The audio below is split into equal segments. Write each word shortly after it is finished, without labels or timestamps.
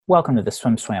Welcome to the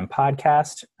SwimSwam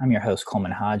podcast. I'm your host,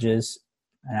 Coleman Hodges,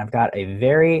 and I've got a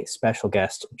very special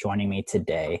guest joining me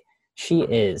today. She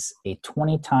is a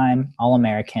 20-time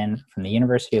All-American from the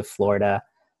University of Florida,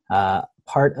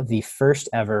 part of the first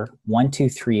ever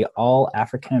 1-2-3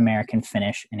 All-African-American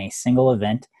finish in a single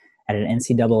event at an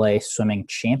NCAA swimming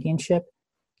championship,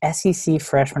 SEC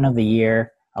Freshman of the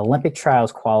Year, Olympic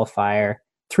Trials qualifier,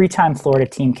 3-time Florida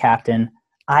team captain,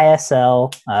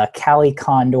 ISL Cali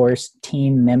Condors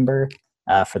team member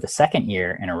for the second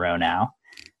year in a row now,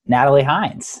 Natalie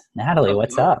Hinds. Natalie,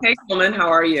 what's up? Hey, Coleman, how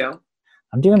are you?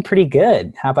 I'm doing pretty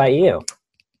good. How about you?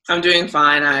 I'm doing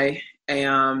fine. I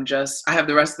have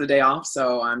the rest of the day off,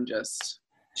 so I'm just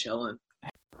chilling.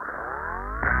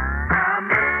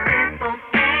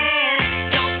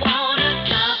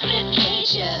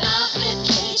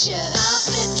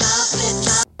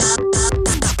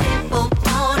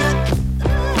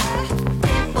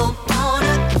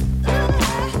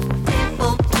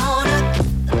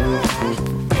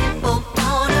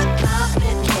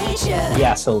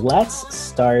 Yeah, so let's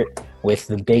start with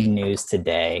the big news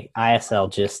today.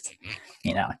 ISL just,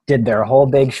 did their whole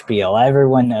big spiel.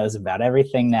 Everyone knows about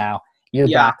everything now. You're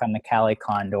back on the Cali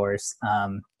Condors.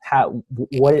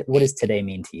 What does today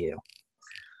mean to you?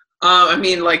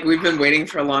 We've been waiting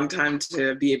for a long time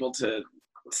to be able to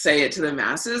say it to the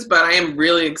masses, but I am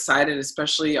really excited,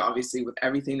 especially obviously with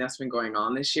everything that's been going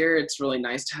on this year. It's really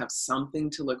nice to have something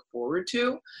to look forward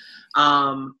to.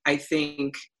 I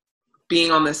think being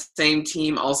on the same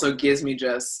team also gives me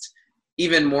just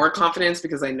even more confidence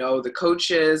because I know the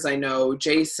coaches, I know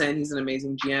Jason, he's an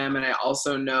amazing GM, and I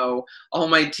also know all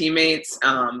my teammates,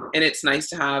 and it's nice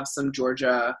to have some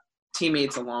Georgia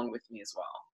teammates along with me as well.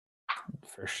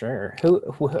 For sure.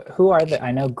 Who are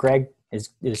I know Greg,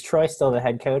 is Troy still the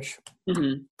head coach?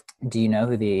 Mm-hmm. Do you know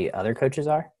who the other coaches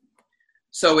are?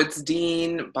 So it's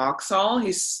Dean Boxall.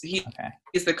 He's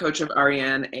the coach of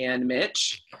Ariane and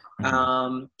Mitch.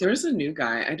 Mm-hmm. There's a new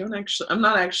guy. I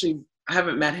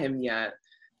haven't met him yet.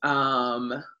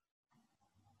 And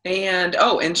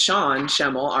Sean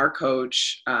Schemmel, our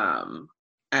coach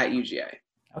at UGA.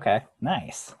 Okay,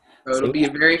 nice. So it'll be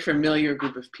a very familiar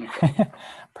group of people.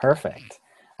 Perfect.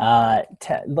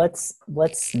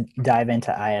 Let's dive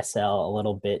into ISL a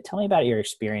little bit. Tell me about your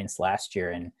experience last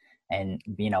year and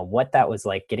what that was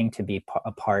like getting to be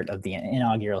a part of the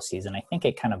inaugural season. I think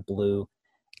it kind of blew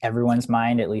everyone's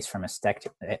mind, at least from a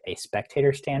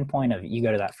spectator standpoint. Of you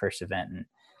go to that first event and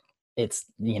it's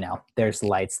there's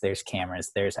lights, there's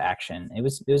cameras, there's action. It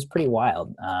was pretty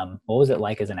wild. What was it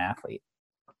like as an athlete?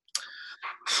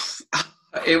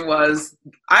 It was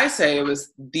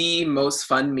the most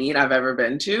fun meet I've ever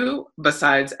been to,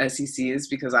 besides SECs,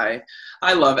 because I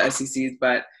love SECs,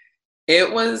 but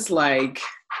it was like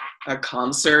a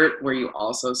concert where you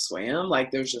also swam. Like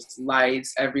there's just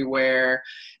lights everywhere.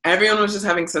 Everyone was just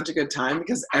having such a good time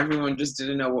because everyone just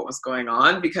didn't know what was going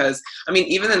on. Because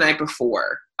even the night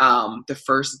before, the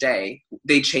first day,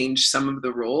 they changed some of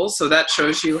the rules. So that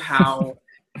shows you how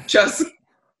just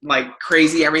like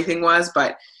crazy everything was.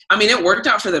 But it worked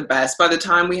out for the best. By the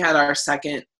time we had our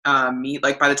second meet,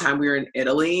 like by the time we were in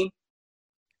Italy,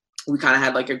 we kind of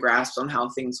had like a grasp on how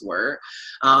things were.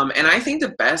 And I think the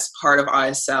best part of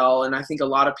ISL, and I think a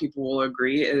lot of people will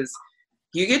agree, is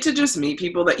you get to just meet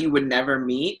people that you would never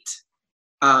meet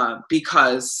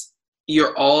because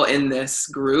you're all in this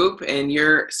group and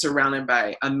you're surrounded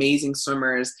by amazing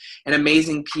swimmers and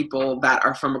amazing people that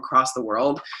are from across the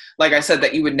world. Like I said,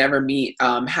 that you would never meet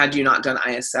had you not done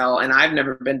ISL. And I've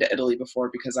never been to Italy before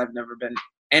because I've never been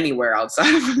anywhere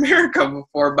outside of America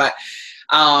before. But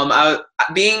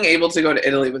being able to go to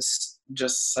Italy was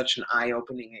just such an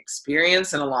eye-opening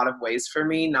experience in a lot of ways for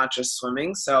me, not just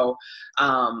swimming. So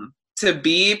to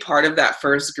be part of that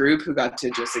first group who got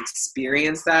to just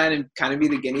experience that and kind of be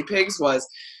the guinea pigs was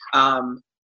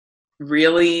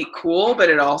really cool, but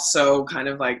it also kind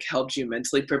of like helped you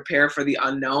mentally prepare for the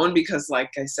unknown because,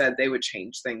 like I said, they would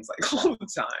change things like all the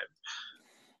time.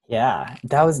 Yeah.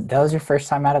 That was your first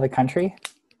time out of the country?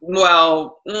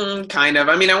 Well, kind of.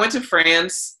 I went to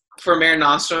France for Mare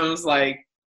Nostrums like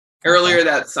earlier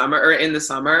that summer or in the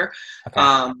summer.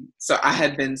 Okay. So I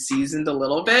had been seasoned a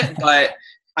little bit, but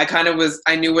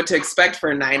I knew what to expect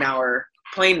for a 9-hour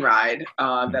plane ride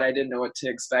that I didn't know what to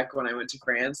expect when I went to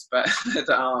France. But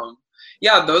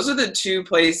those are the two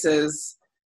places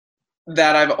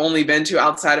that I've only been to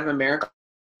outside of America,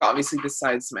 obviously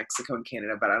besides Mexico and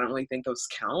Canada, but I don't really think those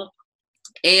count.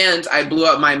 And I blew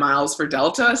up my miles for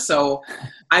Delta, so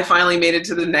I finally made it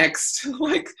to the next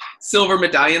silver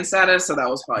medallion status. So that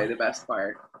was probably the best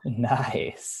part.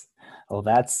 Nice. Well,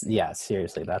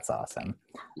 seriously, that's awesome.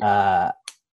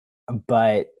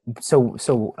 But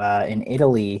in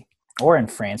Italy or in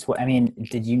France, I mean,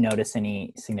 did you notice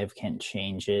any significant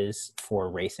changes for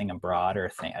racing abroad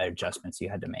or adjustments you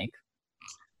had to make?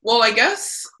 Well, I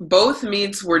guess both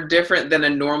meets were different than a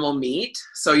normal meet.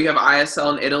 So you have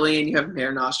ISL in Italy and you have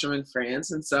Mare Nostrum in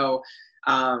France. And so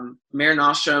Mare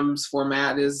Nostrum's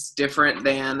format is different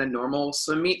than a normal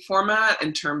swim meet format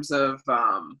in terms of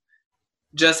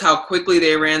just how quickly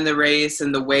they ran the race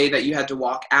and the way that you had to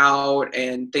walk out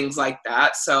and things like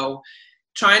that. So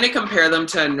trying to compare them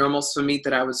to a normal swim meet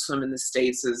that I would swim in the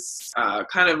States is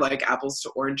kind of like apples to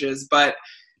oranges. But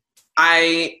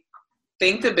I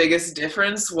think the biggest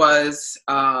difference was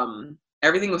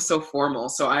everything was so formal.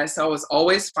 So ISL was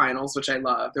always finals, which I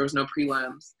love. There was no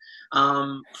prelims.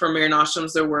 For Mare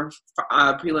Nostrums, there were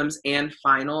prelims and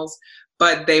finals,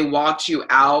 but they walked you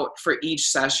out for each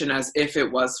session as if it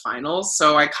was finals.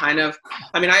 So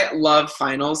I love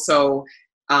finals. So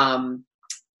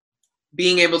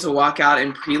being able to walk out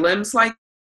in prelims like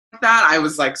that, I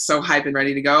was like so hyped and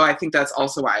ready to go. I think that's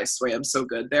also why I swam so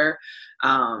good there.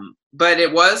 But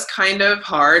it was kind of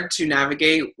hard to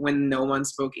navigate when no one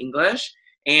spoke English.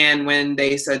 And when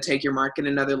they said, take your mark in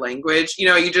another language,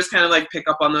 you just kind of like pick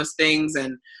up on those things.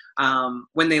 And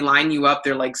when they line you up,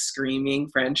 they're like screaming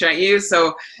French at you.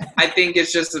 So I think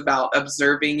it's just about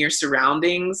observing your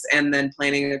surroundings and then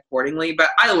planning accordingly. But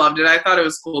I loved it. I thought it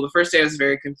was cool. The first day I was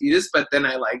very confused, but then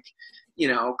I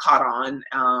caught on.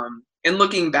 And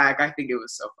looking back, I think it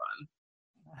was so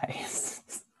fun. Nice.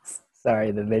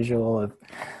 Sorry, the visual of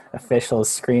officials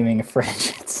screaming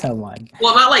French at someone.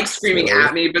 Well, not like screaming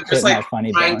at me, but just like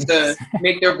trying bones. to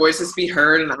make their voices be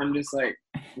heard. And I'm just like,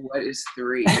 what is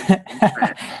 3? And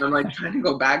I'm like trying to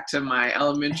go back to my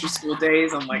elementary school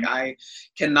days. I'm like, I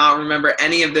cannot remember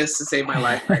any of this to save my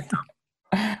life right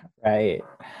now. Right.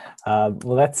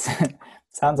 Well, that's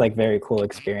sounds like very cool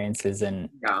experiences. And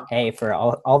hey, for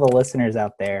all the listeners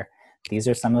out there, these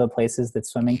are some of the places that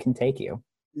swimming can take you.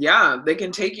 Yeah, they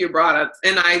can take you abroad.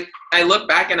 And I look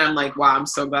back and I'm like, wow, I'm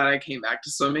so glad I came back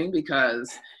to swimming because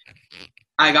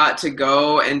I got to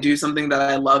go and do something that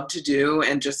I love to do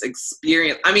and just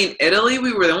experience. I mean, Italy,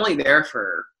 we were only there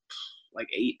for like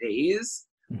 8 days,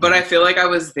 but I feel like I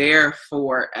was there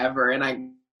forever and I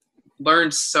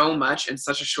learned so much in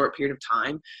such a short period of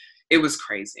time. It was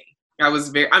crazy. I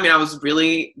was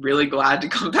really, really glad to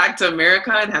come back to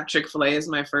America and have Chick-fil-A as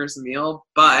my first meal,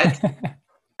 but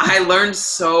I learned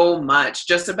so much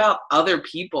just about other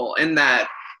people and that,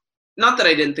 not that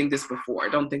I didn't think this before. I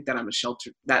don't think that I'm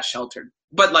sheltered,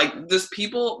 but like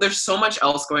there's so much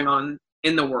else going on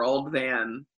in the world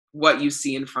than what you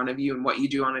see in front of you and what you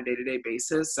do on a day-to-day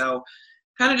basis. So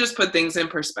kind of just put things in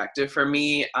perspective for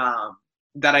me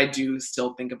that I do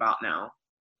still think about now.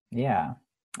 Yeah.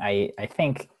 I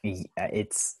think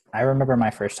I remember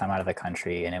my first time out of the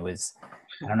country and it was,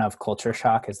 I don't know if culture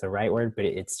shock is the right word, but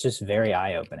it's just very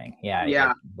eye-opening.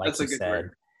 Yeah. Like you said,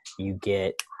 word. you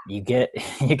get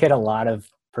a lot of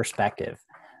perspective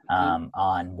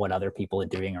on what other people are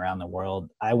doing around the world.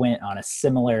 I went on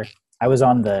I was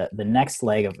on the next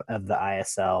leg of the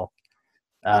ISL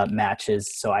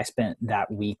matches. So I spent that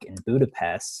week in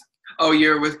Budapest. Oh,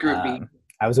 you're with Group B.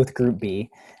 I was with Group B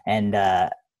and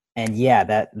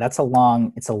yeah, it's a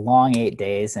long 8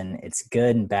 days and it's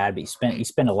good and bad, but you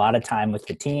spend a lot of time with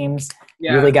the teams.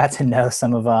 Yeah. You really got to know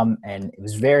some of them and it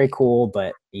was very cool.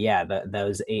 But yeah,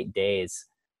 those 8 days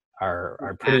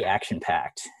are pretty action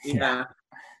packed. Yeah,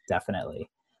 definitely.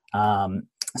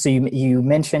 So you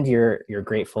mentioned you're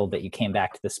grateful that you came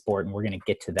back to the sport and we're going to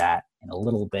get to that in a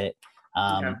little bit.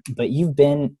 But you've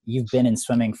been in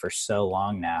swimming for so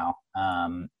long now.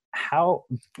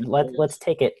 Let's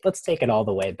take it all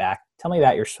the way back. Tell me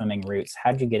about your swimming roots.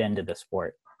 How'd you get into the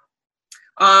sport?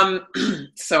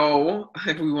 So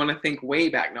if we want to think way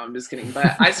back, no, I'm just kidding.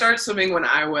 But I started swimming when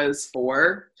I was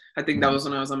 4. I think that was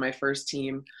when I was on my first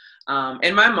team.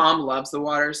 And my mom loves the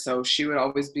water, so she would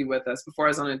always be with us. Before I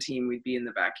was on a team, we'd be in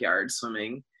the backyard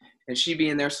swimming, and she'd be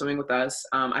in there swimming with us.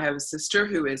 I have a sister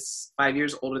who is 5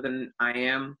 years older than I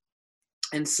am,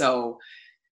 and so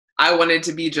I wanted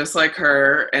to be just like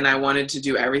her, and I wanted to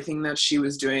do everything that she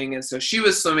was doing. And so she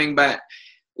was swimming, but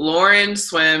Lauren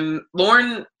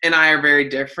and I are very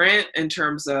different in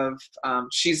terms of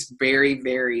she's very,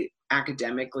 very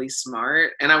academically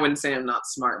smart. And I wouldn't say I'm not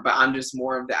smart, but I'm just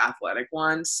more of the athletic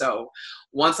one. So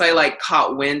once I like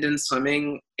caught wind in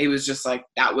swimming, it was just like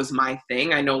that was my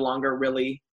thing. I no longer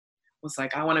really was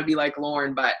like, I want to be like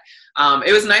Lauren, but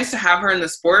it was nice to have her in the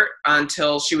sport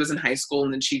until she was in high school,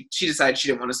 and then she decided she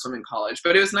didn't want to swim in college.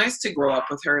 But it was nice to grow up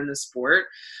with her in the sport.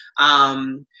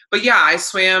 but yeah, I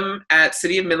swam at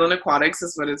City of Midland Aquatics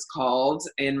is what it's called,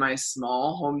 in my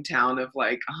small hometown of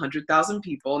like 100,000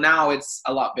 people. Now it's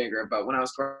a lot bigger, but when I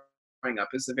was growing up,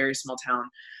 it was a very small town.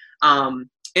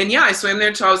 And yeah, I swam there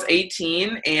until I was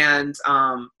 18, and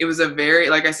it was a very,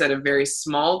 like I said, a very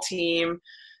small team.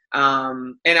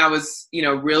 And I was,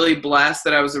 really blessed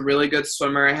that I was a really good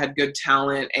swimmer. I had good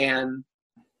talent, and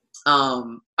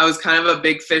I was kind of a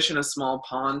big fish in a small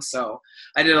pond. So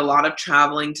I did a lot of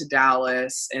traveling to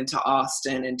Dallas and to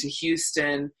Austin and to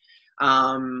Houston.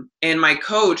 And my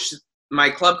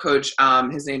club coach,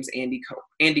 his name's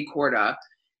Andy Corda.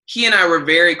 He and I were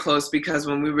very close because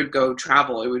when we would go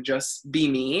travel, it would just be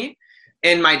me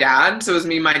and my dad. So it was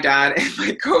me, my dad, and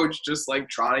my coach just like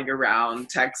trotting around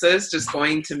Texas, just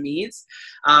going to meets,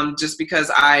 just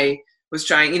because I was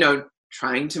trying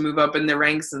to move up in the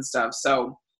ranks and stuff.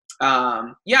 So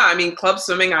yeah, I mean, club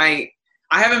swimming, I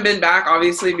haven't been back,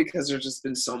 obviously, because there's just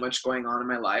been so much going on in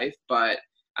my life. But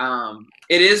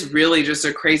it is really just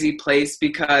a crazy place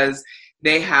because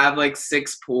they have like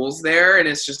 6 pools there, and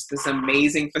it's just this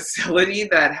amazing facility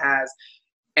that has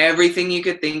everything you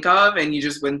could think of, and you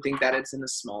just wouldn't think that it's in a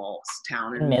small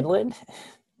town in Midland.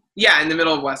 Yeah, in the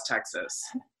middle of West Texas.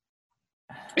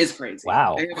 It's crazy.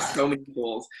 Wow. They have so many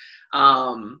pools.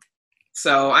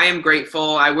 So I am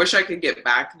grateful. I wish I could get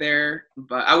back there,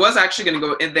 but I was actually going to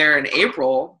go in there in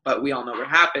April, but we all know what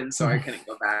happened, so I couldn't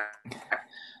go back.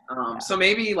 So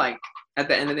maybe like at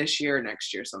the end of this year or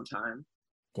next year sometime.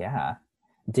 Yeah.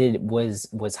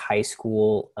 Was high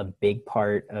school a big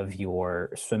part of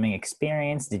your swimming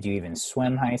experience? Did you even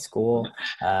swim high school?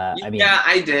 Yeah,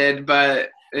 I did, but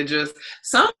it just,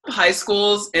 some high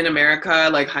schools in America,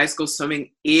 like high school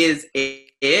swimming is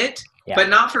it, but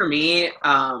not for me.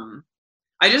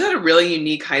 I just had a really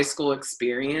unique high school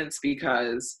experience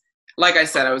because, like I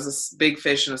said, I was a big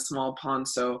fish in a small pond.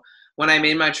 So when I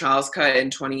made my trials cut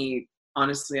in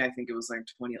honestly, I think it was like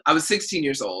 20. I was 16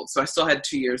 years old, so I still had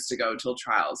 2 years to go till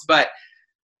trials. But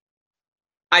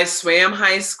I swam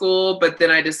high school, but then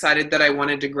I decided that I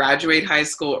wanted to graduate high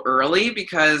school early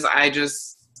because I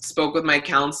just spoke with my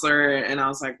counselor, and I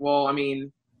was like, well, I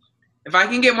mean, if I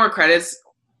can get more credits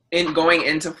in going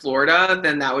into Florida,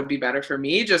 then that would be better for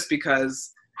me, just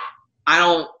because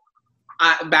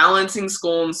balancing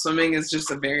school and swimming is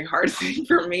just a very hard thing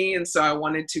for me. And so I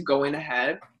wanted to go in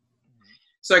ahead.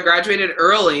 So I graduated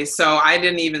early, so I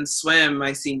didn't even swim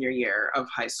my senior year of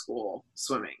high school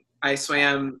swimming. I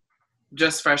swam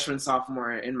just freshman,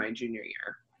 sophomore in my junior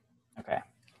year. Okay,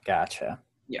 gotcha.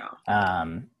 Yeah.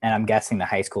 And I'm guessing the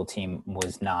high school team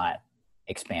was not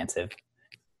expansive.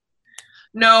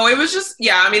 No, it was just,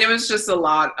 it was just a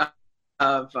lot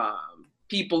of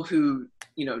people who,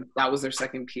 that was their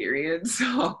second period.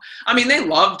 So, I mean, they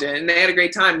loved it and they had a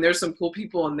great time. There's some cool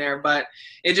people in there, but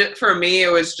for me,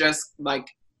 it was just like,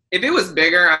 if it was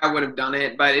bigger, I would have done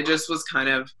it, but it just was kind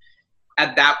of,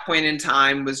 at that point in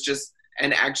time, was just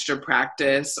an extra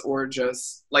practice, or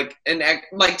just like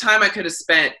time I could have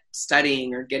spent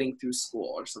studying or getting through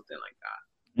school or something like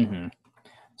that. Mm-hmm.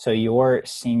 So your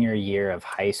senior year of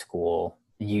high school,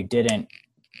 you didn't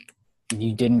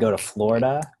go to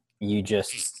Florida. You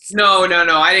just... No.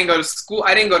 I didn't go to school.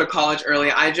 I didn't go to college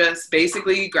early. I just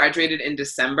basically graduated in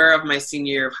December of my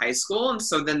senior year of high school. And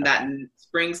so then that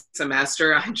spring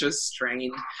semester, I just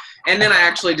trained. And then I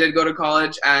actually did go to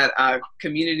college at a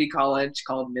community college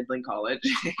called Midland College.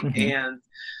 Mm-hmm. And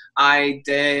I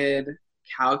did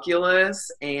calculus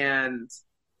and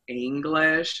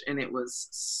English, and it was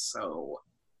so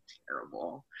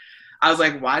terrible. I was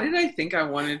like, why did I think I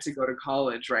wanted to go to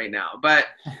college right now? But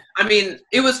I mean,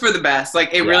 it was for the best.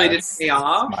 Like, it really did pay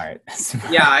off. Smart.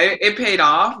 Yeah, it paid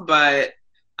off, but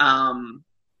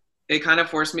it kind of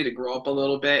forced me to grow up a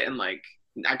little bit, and like,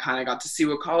 I kind of got to see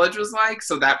what college was like.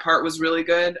 So that part was really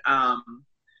good.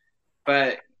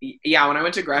 But yeah, when I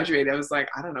went to graduate, I was like,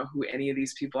 I don't know who any of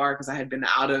these people are, because I had been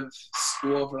out of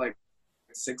school for like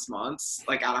 6 months,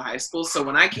 like out of high school. So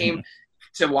when I came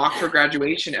to walk for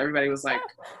graduation, everybody was like,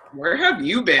 where have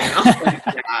you been? I was like,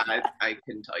 yeah, I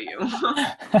couldn't tell you.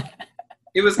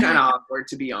 It was kind of awkward,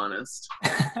 to be honest.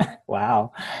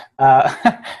 Wow.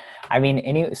 I mean,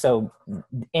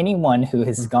 anyone who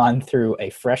has gone through a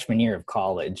freshman year of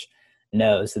college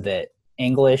knows that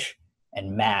English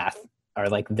and math are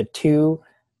like the 2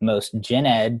 most gen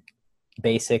ed,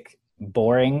 basic,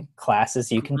 boring classes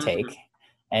you can take.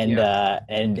 And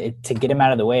to get him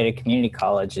out of the way at a community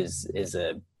college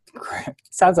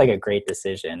sounds like a great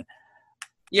decision.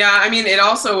 Yeah, I mean, it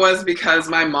also was because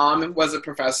my mom was a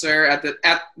professor at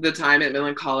the time at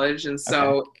Midland College, and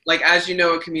so like, as you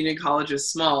know, a community college is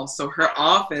small, so her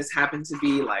office happened to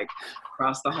be like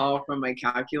across the hall from my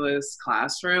calculus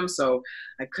classroom, so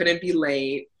I couldn't be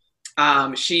late.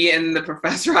 She and the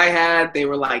professor I had, they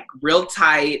were like real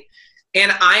tight.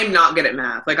 And I'm not good at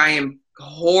math. Like, I am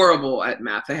horrible at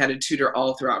math. I had a tutor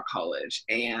all throughout college,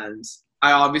 and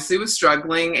I obviously was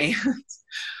struggling, and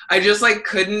I just like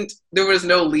couldn't, there was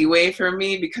no leeway for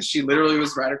me because she literally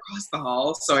was right across the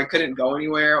hall. So I couldn't go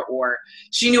anywhere, or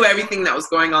she knew everything that was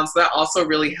going on. So that also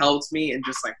really helped me in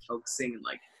just like focusing and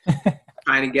like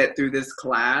trying to get through this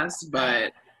class.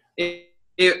 But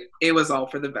it was all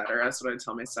for the better. That's what I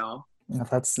tell myself.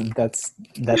 That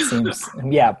seems,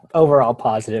 yeah, overall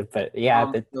positive, but yeah,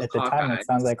 at the time it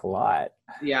sounds like a lot.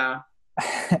 Yeah.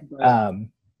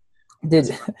 Did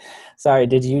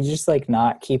you just like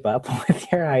not keep up with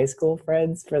your high school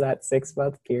friends for that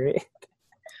 6-month period?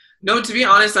 No, to be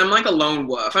honest, I'm like a lone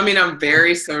wolf. I mean, I'm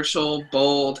very social,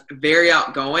 bold, very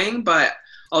outgoing, but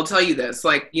I'll tell you this,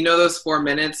 like, you know, those 4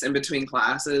 minutes in between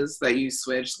classes that you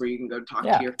switch where you can go talk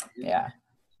to your friends? Yeah.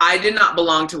 I did not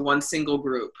belong to one single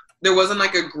group. There wasn't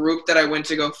like a group that I went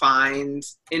to go find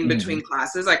in between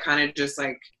classes. I kind of just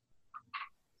like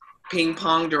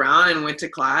ping-ponged around and went to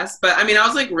class. But I mean, I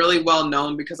was like really well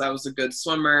known because I was a good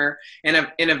swimmer and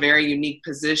in a very unique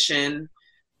position.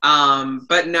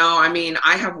 But no, I mean,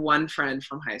 I have one friend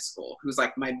from high school who's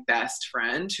like my best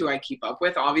friend who I keep up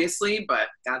with, obviously, but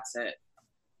that's it.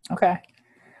 Okay.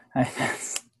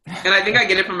 And I think I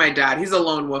get it from my dad. He's a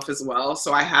lone wolf as well.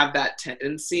 So I have that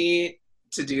tendency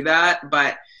to do that.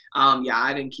 But yeah,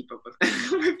 I didn't keep up with,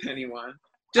 with anyone.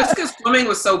 Just because swimming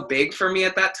was so big for me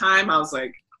at that time, I was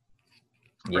like,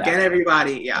 forget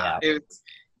everybody. Yeah. It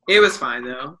was fine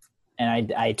though.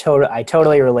 And I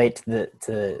totally relate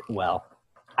to well,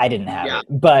 I didn't have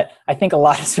it, but I think a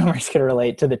lot of swimmers can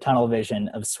relate to the tunnel vision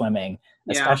of swimming,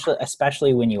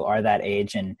 especially when you are that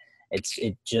age and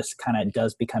it just kind of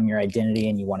does become your identity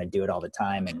and you want to do it all the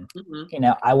time. And, you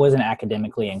know, I wasn't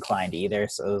academically inclined either.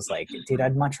 So it was like, dude,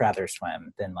 I'd much rather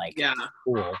swim than like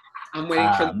school. I'm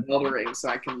waiting for the bell to ring so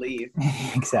I can leave.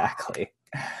 Exactly.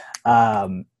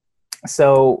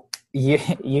 So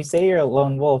you say you're a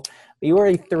lone wolf, but you were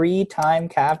a 3-time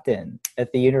captain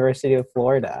at the University of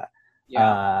Florida. You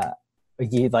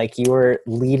were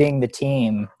leading the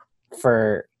team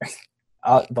for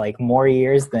like more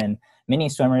years than many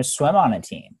swimmers swim on a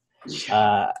team.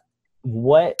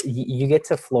 What you get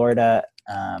to Florida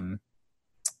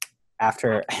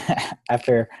after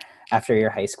your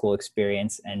high school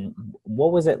experience, and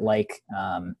what was it like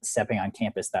stepping on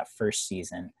campus that first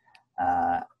season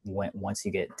once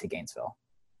you get to Gainesville?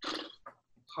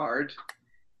 Hard,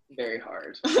 very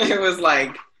hard. It was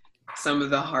like some of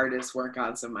the hardest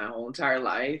workouts of my whole entire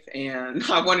life, and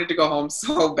I wanted to go home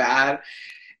so bad.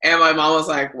 And my mom was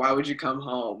like, why would you come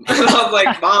home? And I was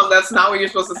like, Mom, that's not what you're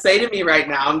supposed to say to me right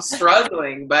now. I'm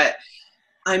struggling. But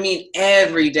I mean,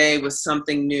 every day was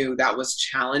something new that was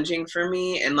challenging for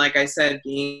me. And like I said,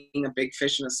 being a big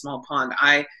fish in a small pond,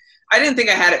 I didn't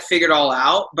think I had it figured all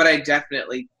out, but I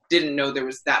definitely didn't know there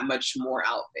was that much more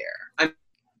out there.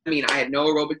 I mean, I had no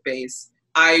aerobic base.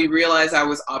 I realized I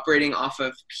was operating off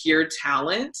of pure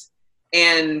talent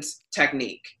and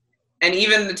technique. And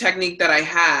even the technique that I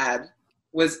had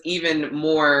was even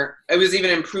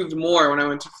improved more when I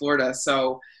went to Florida.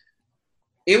 So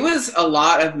it was a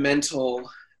lot of mental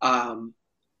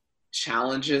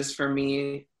challenges for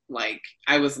me. Like,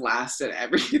 I was last at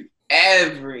everything.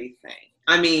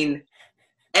 I mean,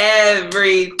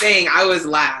 everything. I was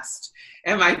last.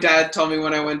 And my dad told me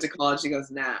when I went to college, he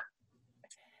goes, Nat,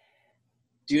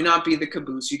 do not be the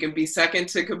caboose. You can be second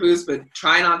to caboose, but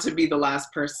try not to be the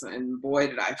last person. And boy,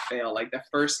 did I fail. Like the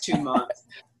first 2 months.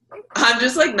 I'm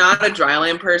just like not a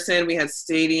dryland person. We had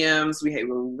stadiums, we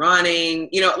were running,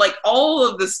 you know, like all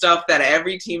of the stuff that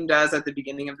every team does at the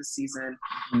beginning of the season.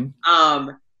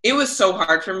 It was so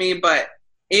hard for me, but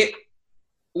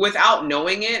without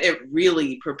knowing it, it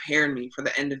really prepared me for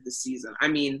the end of the season. I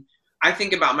mean, I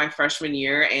think about my freshman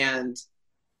year and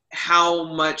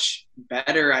how much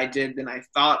better I did than I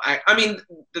thought. I mean,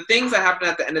 the things that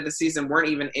happened at the end of the season weren't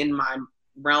even in my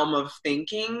realm of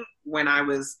thinking when I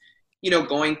was, you know,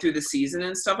 going through the season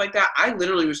and stuff like that. I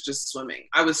literally was just swimming.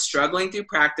 I was struggling through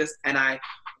practice, and I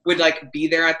would like be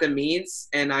there at the meets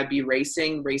and I'd be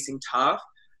racing tough.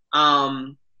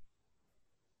 And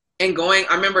I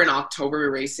remember in October we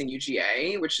were racing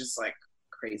UGA, which is like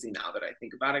crazy now that I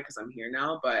think about it because I'm here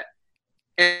now,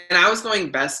 and I was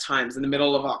going best times in the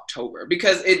middle of October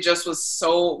because it just was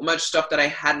so much stuff that I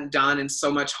hadn't done and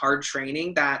so much hard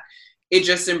training that it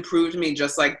just improved me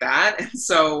just like that. And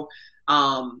so,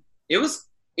 it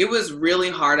was really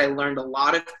hard. I learned a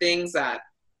lot of things that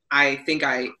I think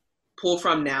I pull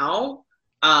from now.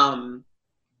 But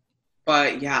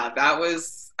But yeah,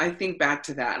 I think back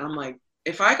to that and I'm like,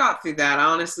 if I got through that, I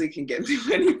honestly can get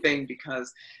through anything,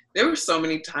 because there were so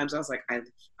many times I was like,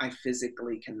 I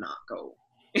physically cannot go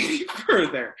any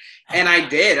further. And I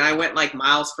did. I went like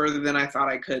miles further than I thought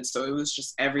I could. So it was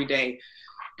just every day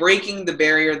breaking the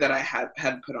barrier that I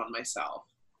had put on myself.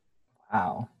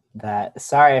 Wow.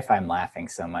 Sorry if I'm laughing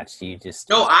so much. You just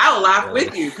No, I'll laugh really...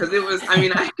 with you, because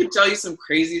I could tell you some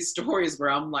crazy stories where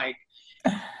I'm like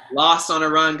lost on a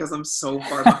run because I'm so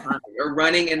far behind, or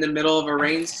running in the middle of a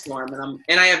rainstorm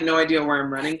and I have no idea where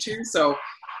I'm running to. So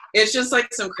it's just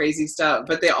like some crazy stuff,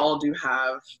 but they all do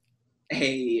have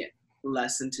a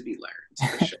lesson to be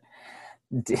learned, for sure.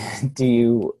 Do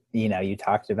you, you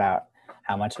talked about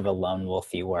how much of a lone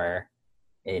wolf you were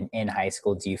in high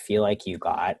school. Do you feel like you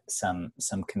got some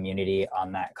community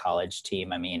on that college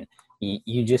team? I mean,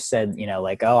 you just said,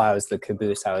 like, oh, I was the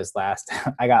caboose, I was last.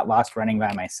 I got lost running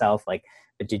by myself. Like,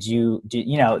 but did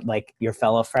like your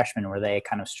fellow freshmen, were they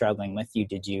kind of struggling with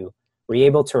you? Were you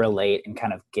able to relate and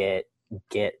kind of get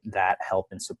that help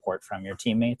and support from your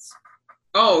teammates?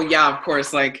 Oh yeah, of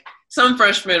course. Like, some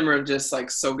freshmen were just like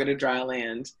so good at dry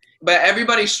land, but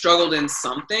everybody struggled in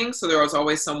something. So there was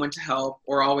always someone to help,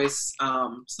 or always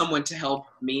someone to help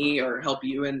me or help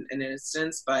you in an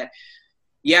instance. But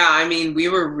yeah, I mean, we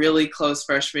were really close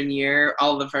freshman year.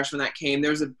 All the freshmen that came,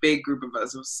 there was a big group of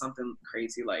us. It was something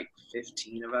crazy, like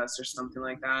 15 of us or something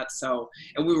like that. So,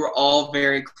 and we were all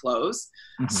very close.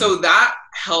 Mm-hmm. So that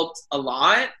helped a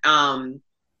lot.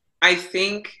 I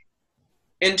think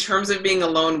in terms of being a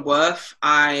lone wolf,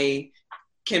 I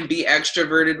can be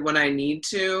extroverted when I need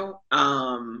to.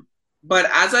 But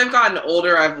as I've gotten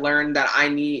older, I've learned that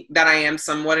I am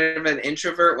somewhat of an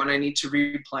introvert when I need to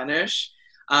replenish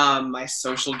my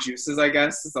social juices, I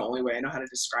guess is the only way I know how to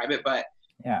describe it. But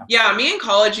yeah, me in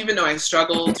college, even though I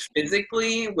struggled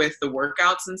physically with the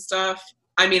workouts and stuff,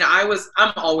 I mean,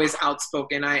 I'm always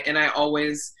outspoken. I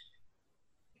always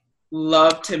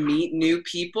love to meet new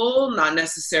people, not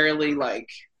necessarily like,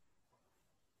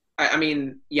 I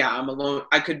mean, yeah, I'm alone.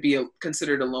 I could be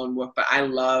considered a lone wolf, but I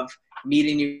love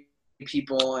meeting new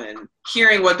people and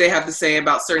hearing what they have to say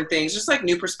about certain things, just like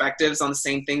new perspectives on the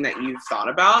same thing that you've thought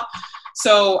about.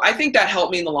 So I think that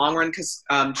helped me in the long run, because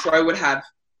Troy would have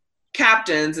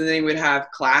captains and then he would have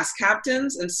class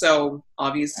captains. And so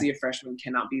obviously a freshman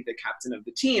cannot be the captain of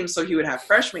the team. So he would have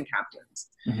freshman captains.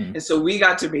 Mm-hmm. And so we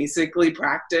got to basically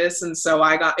practice. And so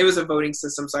it was a voting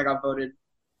system. So I got voted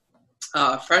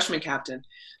freshman captain.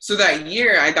 So that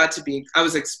year I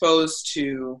was exposed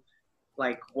to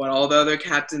like what all the other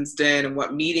captains did and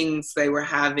what meetings they were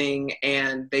having,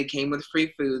 and they came with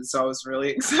free food. So I was really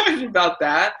excited about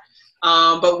that.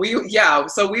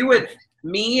 So we would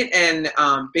meet and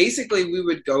basically we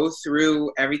would go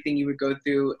through everything you would go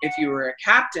through if you were a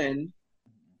captain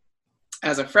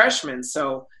as a freshman.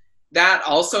 So that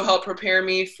also helped prepare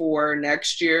me for the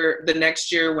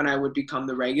next year when I would become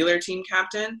the regular team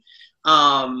captain.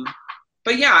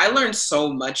 But yeah, I learned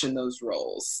so much in those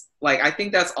roles. Like, I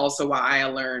think that's also why I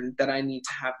learned that I need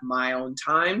to have my own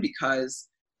time, because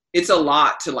it's a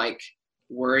lot to like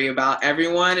worry about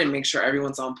everyone and make sure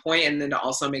everyone's on point, and then to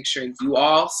also make sure you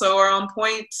also are on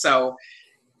point. So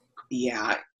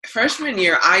yeah, freshman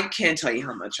year, I can't tell you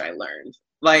how much I learned.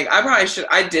 Like,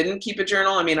 I didn't keep a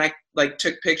journal. I mean, I like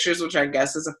took pictures, which I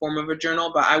guess is a form of a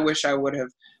journal, but I wish I would have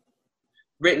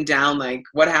written down like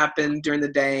what happened during the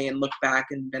day and looked back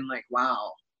and been like,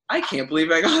 wow, I can't believe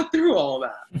I got through all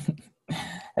that.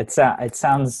 It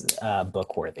sounds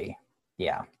book worthy.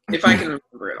 Yeah. If I can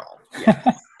remember it all.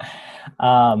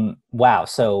 Yeah. Wow.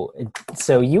 So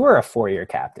you were a 4-year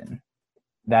captain.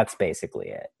 That's basically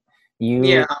it.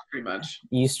 Yeah, pretty much.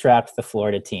 You strapped the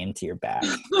Florida team to your back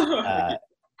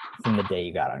from the day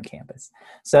you got on campus.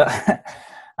 So,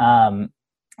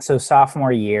 so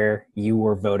sophomore year, you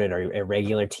were voted a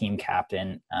regular team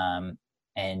captain,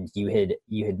 and you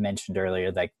had mentioned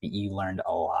earlier that you learned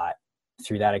a lot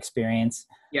through that experience.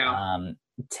 Yeah.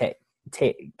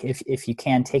 If you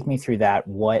can take me through that,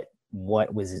 what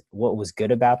was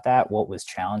good about that, what was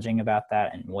challenging about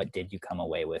that, and what did you come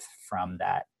away with from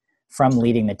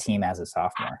leading the team as a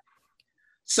sophomore?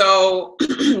 So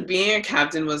being a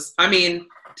captain was, I mean,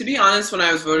 to be honest, when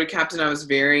I was voted captain, I was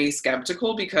very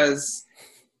skeptical, because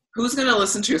who's going to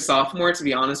listen to a sophomore, to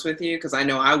be honest with you? Because I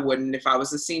know I wouldn't if I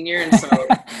was a senior. And so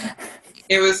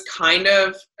it was kind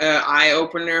of an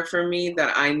eye-opener for me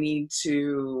that I need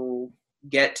to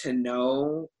get to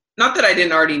know, not that I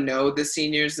didn't already know the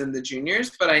seniors and the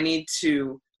juniors, but I need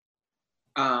to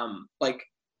like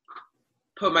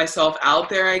put myself out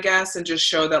there, I guess, and just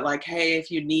show that like, hey,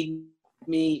 if you need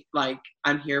me, like,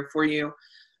 I'm here for you.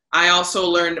 I also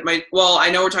learned I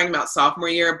know we're talking about sophomore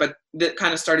year, but that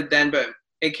kind of started then, but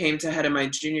it came to head in my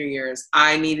junior years.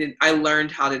 I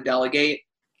learned how to delegate.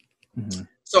 Mm-hmm.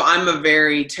 So I'm a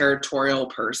very territorial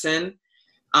person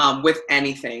with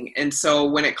anything. And so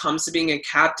when it comes to being a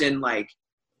captain, like,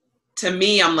 to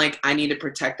me, I'm like, I need to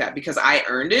protect that because I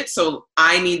earned it. So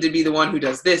I need to be the one who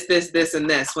does this, this, this, and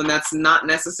this, when that's not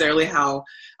necessarily how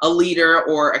a leader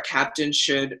or a captain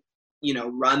should,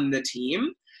 run the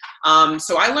team.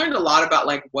 So I learned a lot about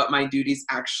like what my duties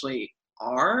actually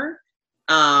are.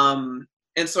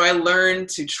 And so I learned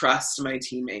to trust my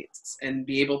teammates and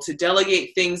be able to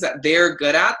delegate things that they're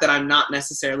good at that I'm not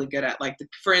necessarily good at. Like,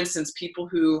 for instance,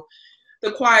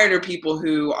 the quieter people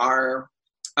who are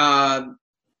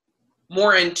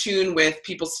more in tune with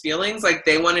people's feelings, like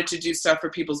they wanted to do stuff for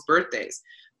people's birthdays.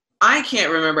 I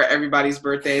can't remember everybody's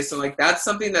birthday, so like that's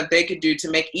something that they could do to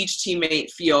make each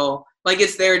teammate feel like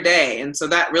it's their day, and so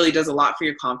that really does a lot for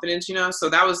your confidence, So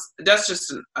that's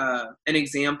just an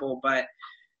example, but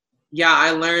yeah, I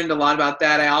learned a lot about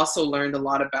that. I also learned a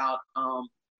lot about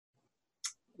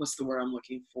what's the word I'm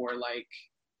looking for,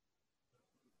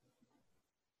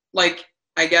 like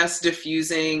I guess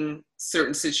diffusing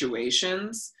certain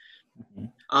situations,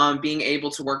 being able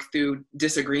to work through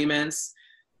disagreements.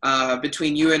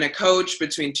 Between you and a coach,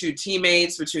 between two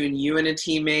teammates, between you and a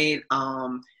teammate.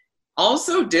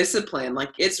 Also discipline.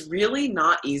 Like, it's really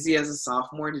not easy as a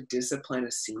sophomore to discipline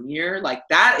a senior. Like,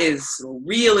 that is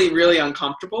really, really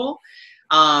uncomfortable.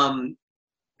 And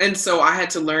so I had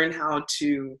to learn how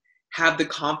to have the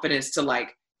confidence to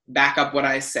like back up what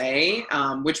I say,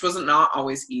 which wasn't not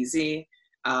always easy.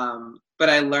 But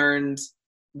I learned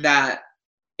that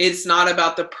it's not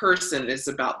about the person, it's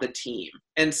about the team.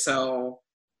 And so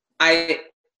I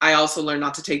also learned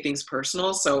not to take things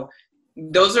personal. So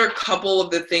those are a couple of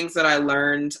the things that I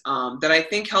learned that I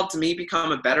think helped me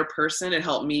become a better person and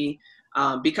helped me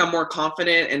become more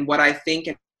confident in what I think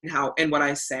and what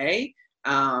I say.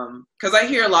 Because I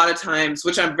hear a lot of times,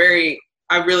 which I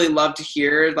really love to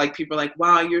hear, like people are like,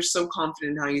 wow, you're so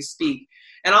confident in how you speak.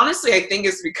 And honestly, I think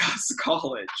it's because of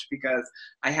college, because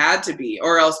I had to be,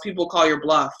 or else people call your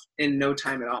bluff in no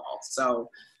time at all. So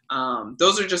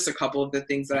those are just a couple of the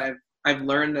things that I've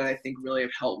learned that I think really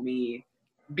have helped me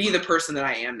be the person that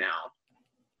I am now.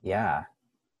 Yeah.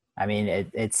 I mean,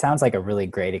 it sounds like a really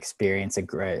great experience,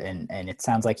 and it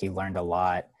sounds like you learned a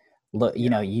lot. Look,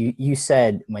 you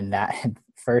said when that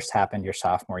first happened your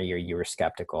sophomore year, you were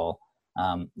skeptical.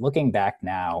 Looking back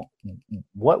now,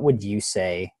 what would you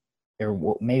say,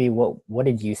 or maybe what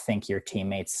did you think your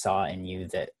teammates saw in you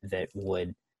that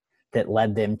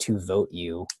led them to vote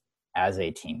you as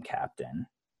a team captain?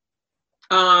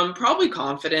 Probably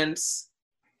confidence.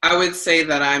 I would say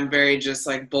that I'm very just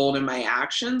like bold in my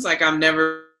actions. Like, I'm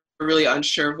never really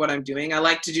unsure of what I'm doing. I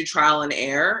like to do trial and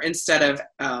error instead of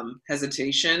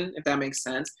hesitation, if that makes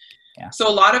sense. Yeah. So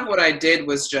a lot of what I did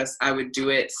was just, I would do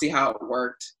it, see how it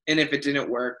worked. And if it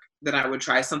didn't work, then I would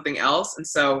try something else. And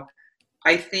so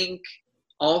I think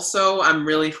also I'm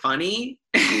really funny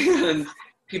and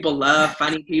people love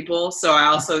funny people. So I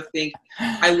also think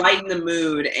I lighten the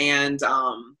mood, and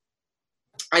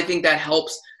I think that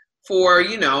helps for,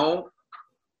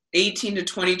 18 to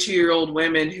 22-year-old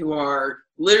women who are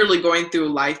literally going through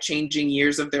life-changing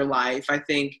years of their life. I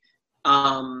think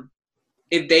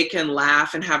if they can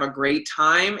laugh and have a great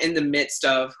time in the midst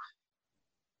of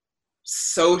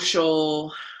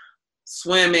social,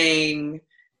 swimming,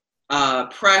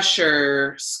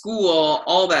 pressure, school,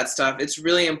 all that stuff, it's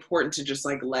really important to just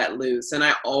like let loose. And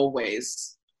I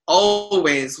always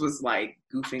was like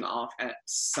goofing off at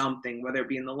something, whether it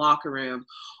be in the locker room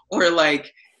or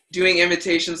like doing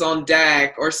invitations on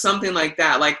deck or something like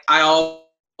that. Like, I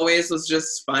always was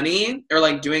just funny or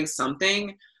like doing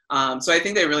something. So I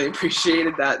think they really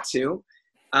appreciated that too.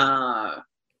 And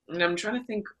I'm trying to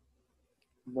think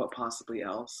what possibly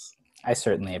else. I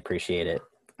certainly appreciate it.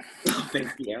 Oh,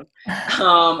 thank you.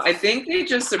 I think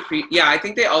I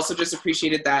think they also just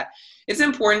appreciated that it's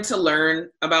important to learn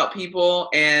about people.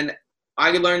 And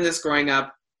I learned this growing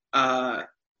up.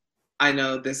 I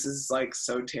know this is like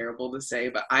so terrible to say,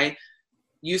 but I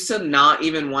used to not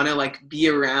even want to like be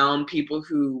around people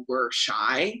who were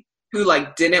shy, who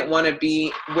like didn't want to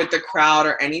be with the crowd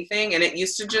or anything. And it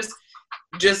used to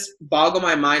just boggle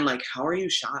my mind, like, how are you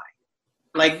shy?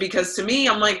 Like, because to me,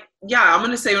 I'm like, yeah, I'm going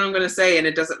to say what I'm going to say and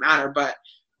it doesn't matter. But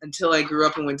until I grew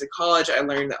up and went to college, I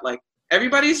learned that like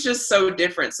everybody's just so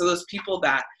different. So those people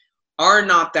that are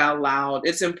not that loud,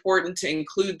 it's important to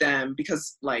include them,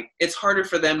 because like it's harder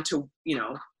for them to,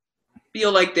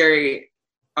 feel like they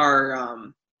are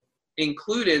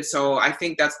included. So I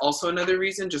think that's also another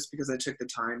reason, just because I took the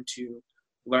time to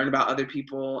learn about other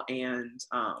people and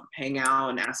hang out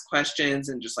and ask questions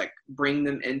and just like bring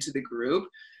them into the group,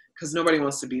 because nobody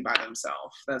wants to be by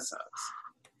themselves. That sucks.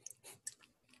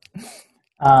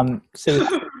 So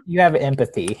you have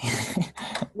empathy.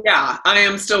 Yeah, I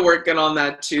am still working on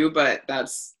that too, but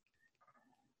that's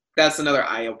another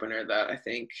eye opener that I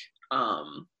think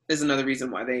is another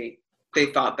reason why they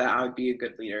thought that I would be a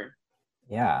good leader.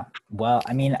 Yeah. Well,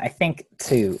 I mean, I think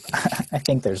too, I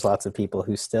think there's lots of people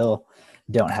who still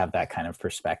don't have that kind of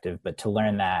perspective, but to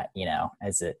learn that, you know,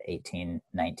 as an 18,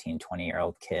 19,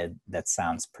 20-year-old kid, that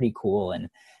sounds pretty cool. And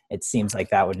it seems like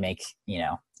that would make, you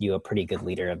know, you a pretty good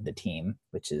leader of the team,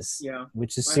 which is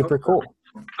super cool.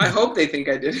 I hope they think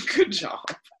I did a good job.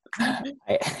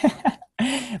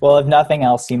 Well, if nothing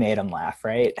else, you made them laugh,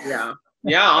 right? Yeah.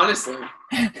 Yeah, honestly.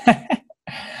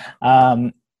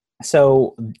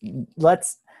 So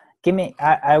let's give me,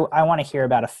 I want to hear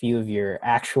about a few of your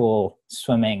actual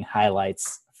swimming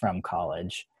highlights from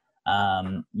college.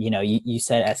 You know, you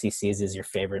said SECs is your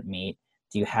favorite meet.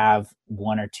 Do you have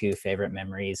one or two favorite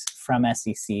memories from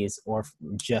SECs or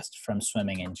just from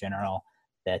swimming in general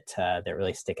that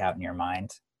really stick out in your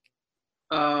mind?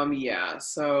 Yeah.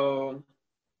 So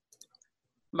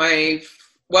I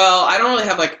don't really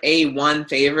have like a one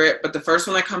favorite, but the first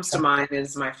one that comes to mind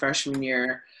is my freshman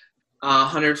year,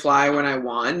 100 fly when I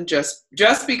won, just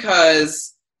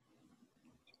because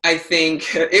I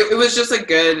think it was just a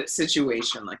good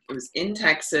situation. Like, it was in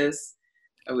Texas.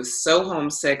 I was so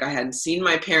homesick. I hadn't seen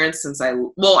my parents since I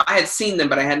had seen them,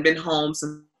 but I hadn't been home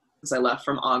since I left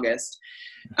from August.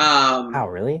 Wow,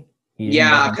 really?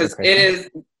 Yeah, because it is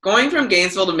going from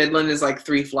Gainesville to Midland is like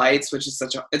 3 flights, which is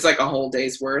it's like a whole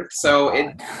day's worth. So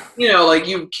it, you know, like,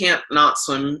 you can't not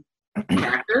swim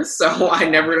practice. So I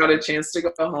never got a chance to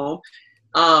go home.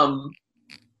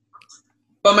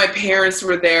 But my parents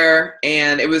were there,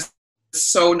 and it was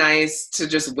so nice to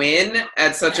just win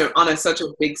at such a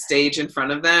big stage in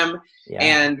front of them. Yeah.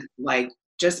 And like,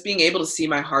 just being able to see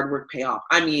my hard work pay off.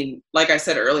 I mean, like I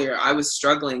said earlier, I was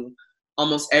struggling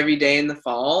almost every day in the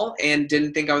fall and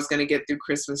didn't think I was going to get through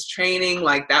Christmas training.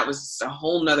 Like, that was just a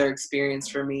whole nother experience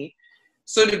for me.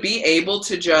 So to be able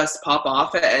to just pop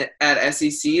off at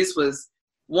SECs was,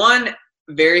 one,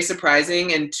 very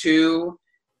surprising, and two,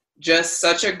 just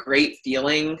such a great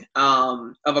feeling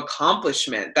of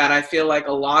accomplishment that I feel like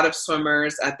a lot of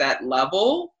swimmers at that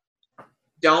level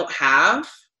don't have.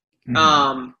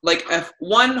 Mm-hmm. Like,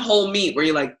 one whole meet where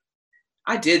you're like,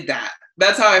 I did that.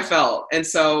 That's how I felt. And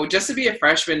so just to be a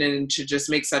freshman and to just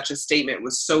make such a statement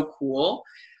was so cool.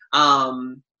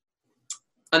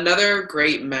 Another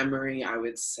great memory, I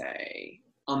would say,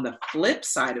 on the flip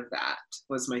side of that,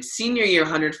 was my senior year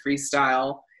 100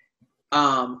 freestyle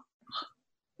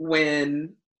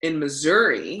when in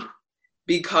Missouri,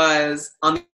 because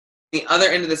on the other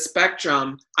end of the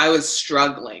spectrum, I was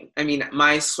struggling. I mean,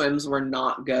 my swims were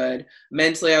not good.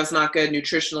 Mentally, I was not good.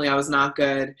 Nutritionally, I was not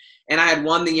good. And I had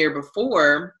won the year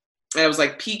before, and I was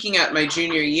like peaking at my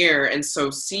junior year. And so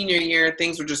senior year,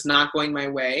 things were just not going my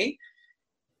way.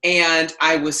 And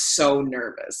I was so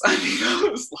nervous. I mean, I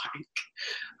was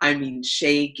like,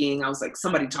 shaking. I was like,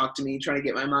 somebody talk to me, trying to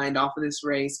get my mind off of this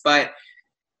race. But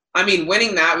I mean,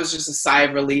 winning that was just a sigh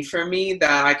of relief for me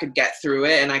that I could get through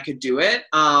it and I could do it.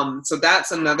 So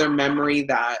that's another memory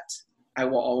that I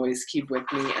will always keep with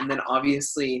me. And then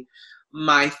obviously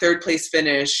my third place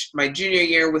finish my junior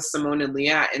year with Simone and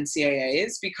Leah at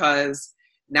NCAAs, because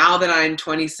now that I'm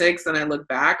 26 and I look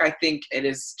back, I think it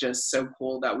is just so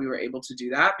cool that we were able to do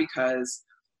that, because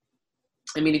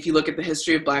I mean, if you look at the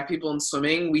history of Black people in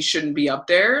swimming, we shouldn't be up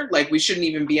there. Like, we shouldn't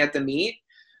even be at the meet,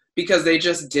 because they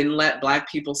just didn't let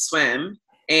Black people swim.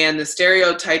 And the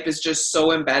stereotype is just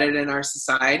so embedded in our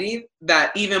society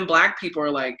that even Black people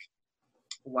are like,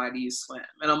 why do you swim?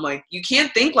 And I'm like, you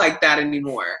can't think like that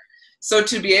anymore. So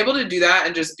to be able to do that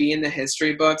and just be in the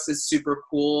history books is super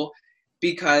cool,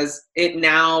 because it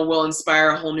now will inspire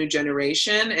a whole new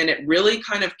generation. And it really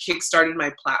kind of kickstarted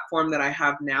my platform that I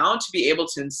have now to be able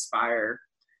to inspire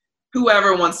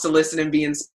whoever wants to listen and be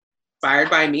inspired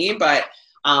by me. But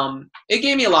it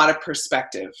gave me a lot of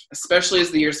perspective, especially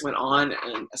as the years went on,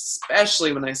 and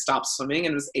especially when I stopped swimming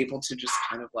and was able to just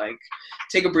kind of like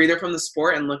take a breather from the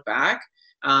sport and look back.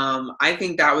 I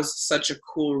think that was such a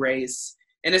cool race.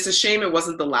 And it's a shame it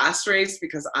wasn't the last race,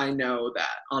 because I know that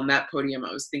on that podium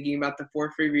I was thinking about the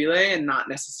 4 free relay and not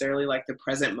necessarily like the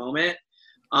present moment.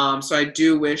 So I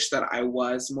do wish that I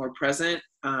was more present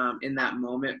in that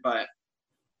moment. But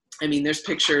I mean, there's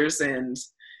pictures and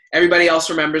everybody else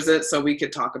remembers it, so we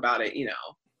could talk about it, you know,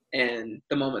 and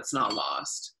the moment's not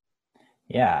lost.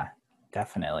 Yeah,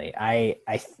 definitely. I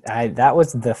that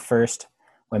was the first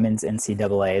women's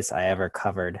NCAAs I ever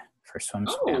covered for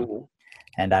SwimSwam. Oh.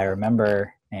 And I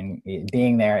remember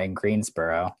being there in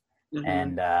Greensboro,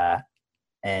 Mm-hmm.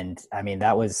 and I mean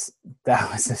that was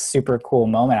a super cool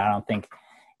moment. I don't think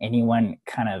anyone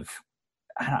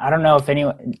I don't know if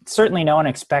anyone, certainly no one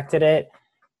expected it.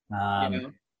 Yeah.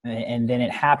 And then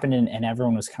it happened, and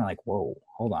everyone was kind of like, whoa,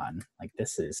 hold on, like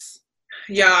this is.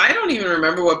 Yeah, I don't even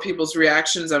remember what people's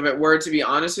reactions of it were, to be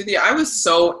honest with you. I was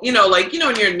so, like,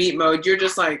 when you're in meet mode, you're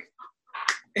just like,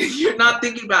 you're not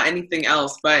thinking about anything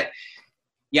else. But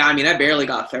yeah, I mean, I barely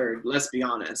got third, let's be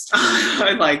honest.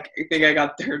 I think I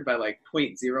got third by like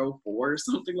 0.04 or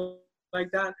something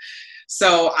like that.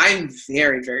 So I'm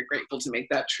very, very grateful to make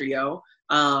that trio.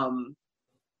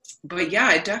 But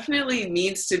yeah, it definitely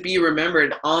needs to be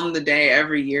remembered on the day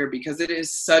every year because it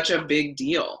is such a big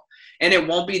deal. And it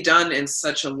won't be done in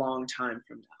such a long time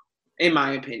from now, in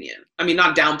my opinion. I mean,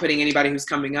 not downputting anybody who's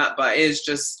coming up, but it's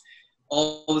just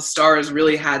all the stars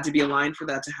really had to be aligned for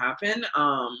that to happen.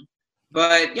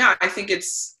 But yeah, I think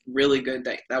it's really good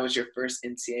that that was your first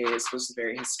NCAA. This was a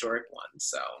very historic one.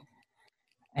 So.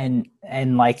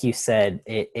 And like you said,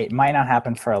 it might not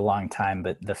happen for a long time,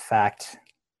 but the fact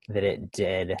that it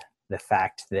did, the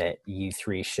fact that you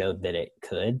three showed that it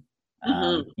could,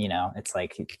 it's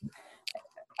like,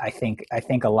 I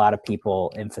think a lot of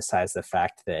people emphasize the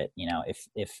fact that,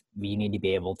 if you need to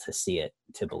be able to see it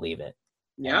to believe it.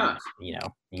 Yeah. And,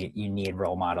 you need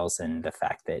role models, and the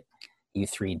fact that you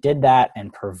three did that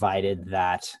and provided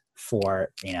that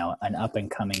for, an up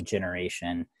and coming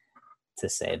generation to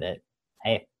say that,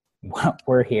 hey,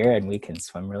 we're here and we can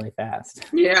swim really fast.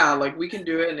 Yeah, like we can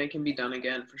do it and it can be done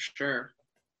again for sure.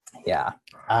 Yeah.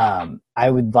 I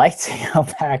would like to go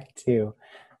back to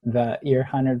your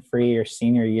 100 free your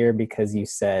senior year, because you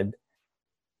said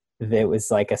that it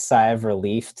was like a sigh of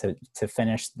relief to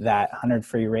finish that 100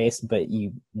 free race, but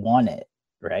you won it,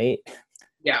 right?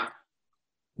 Yeah.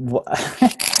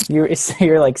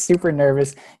 You're like super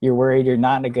nervous. You're worried. You're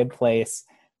not in a good place.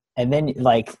 And then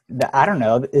I don't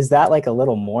know, is that like a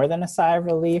little more than a sigh of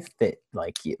relief that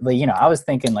I was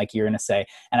thinking like you're going to say,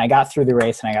 and I got through the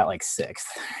race and I got like 6th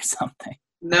or something.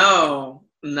 No.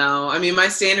 I mean, my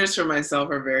standards for myself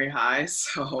are very high.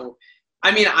 So,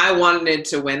 I mean, I wanted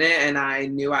to win it and I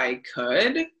knew I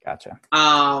could. Gotcha.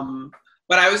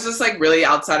 But I was just like really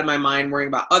outside of my mind, worrying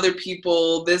about other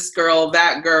people, this girl,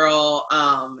 that girl,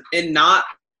 and not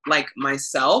like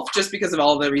myself, just because of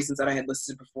all the reasons that I had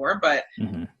listed before. But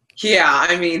yeah,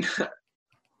 I mean,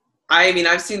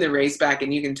 I've seen the race back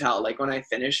and you can tell, like when I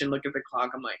finish and look at the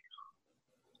clock, I'm like,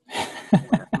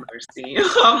 mercy.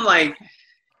 I'm like,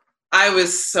 I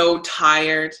was so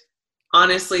tired.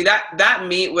 Honestly, that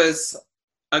meet was,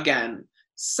 again,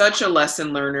 such a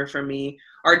lesson learner for me.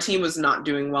 Our team was not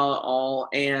doing well at all,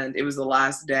 and it was the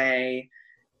last day,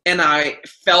 and I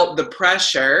felt the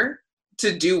pressure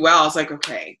to do well. I was like,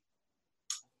 okay,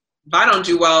 if I don't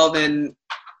do well, then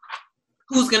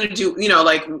who's going to do,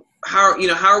 how are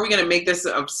we going to make this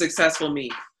a successful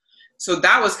meet? So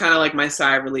that was kind of like my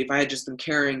sigh of relief. I had just been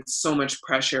carrying so much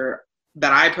pressure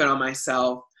that I put on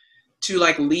myself to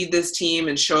like lead this team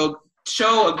and show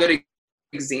a good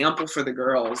example for the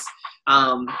girls.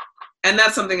 And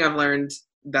that's something I've learned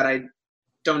that I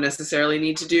don't necessarily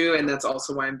need to do. And that's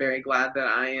also why I'm very glad that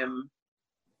I am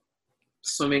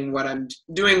swimming what I'm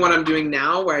doing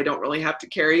now, where I don't really have to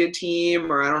carry a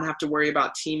team, or I don't have to worry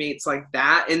about teammates like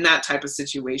that in that type of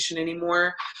situation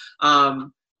anymore.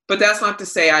 But that's not to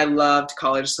say I loved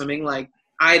college swimming. Like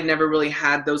I had never really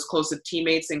had those close of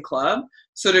teammates in club.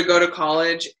 So to go to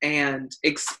college and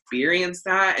experience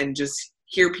that and just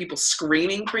hear people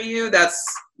screaming for you, that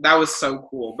was so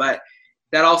cool. But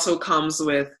that also comes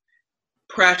with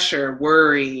pressure,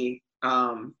 worry,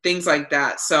 things like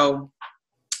that. So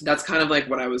that's kind of like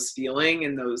what I was feeling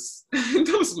in those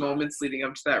moments leading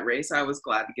up to that race. I was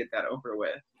glad to get that over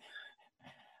with.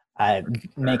 It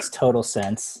makes total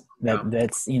sense.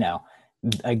 That's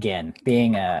again,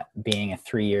 being a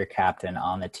 3-year captain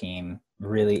on the team,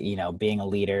 really, being a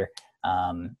leader,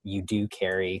 you do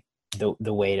carry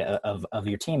the weight of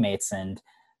your teammates. And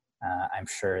I'm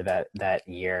sure that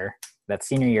year, that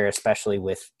senior year, especially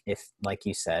if like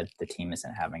you said, the team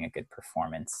isn't having a good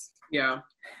performance,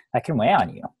 that can weigh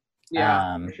on you.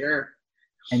 For sure.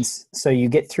 And so you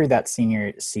get through that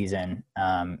senior season,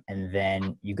 and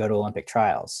then you go to Olympic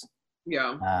trials.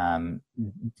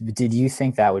 Did you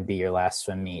think that would be your last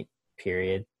swim meet,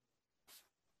 period?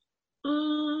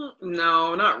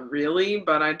 No, not really,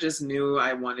 but I just knew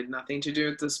I wanted nothing to do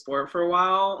with the sport for a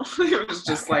while. It was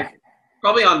just like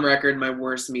probably on record my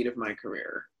worst meet of my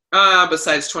career,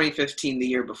 besides 2015, the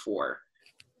year before,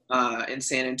 in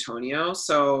San Antonio.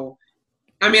 So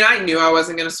I mean, I knew I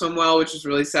wasn't going to swim well, which was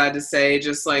really sad to say.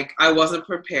 Just like I wasn't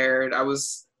prepared. I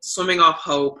was swimming off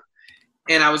hope,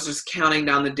 and I was just counting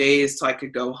down the days till I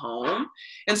could go home.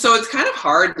 And so it's kind of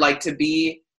hard, like, to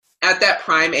be at that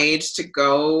prime age to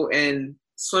go and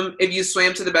swim. If you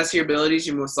swam to the best of your abilities,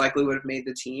 you most likely would have made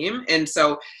the team. And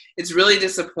so it's really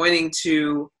disappointing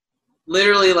to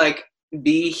literally, like,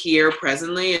 be here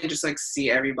presently and just, like, see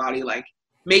everybody, like,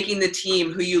 making the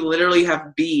team who you literally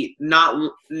have beat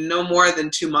no more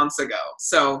than 2 months ago.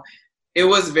 So it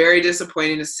was very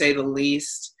disappointing, to say the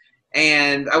least.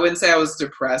 And I wouldn't say I was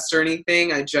depressed or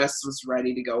anything. I just was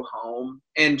ready to go home,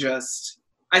 and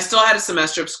I still had a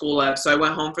semester of school left. So I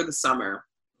went home for the summer,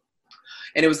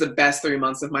 and it was the best 3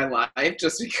 months of my life,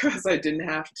 just because I didn't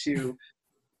have to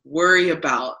worry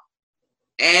about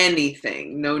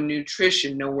anything. No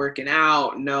nutrition, no working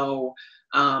out,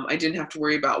 I didn't have to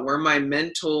worry about where my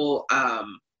mental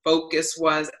focus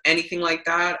was, anything like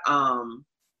that.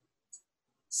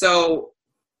 So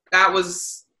that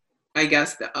was, I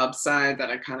guess, the upside, that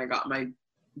I kind of got my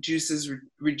juices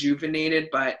rejuvenated.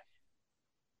 But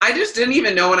I just didn't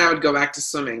even know when I would go back to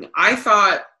swimming. I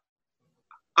thought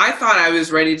I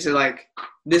was ready to, like,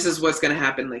 this is what's going to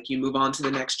happen. Like, you move on to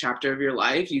the next chapter of your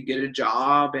life, you get a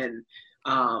job and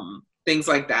things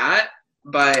like that.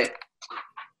 But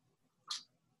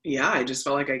yeah, I just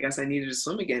felt like I guess I needed to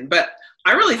swim again. But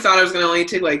I really thought I was going to only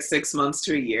take like 6 months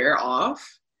to a year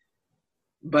off,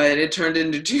 but it turned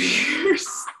into 2 years.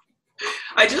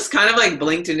 I just kind of like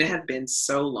blinked, and it had been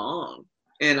so long.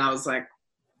 And I was like,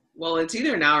 well, it's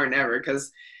either now or never.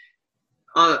 Because,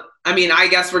 I mean, I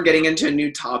guess we're getting into a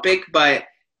new topic, but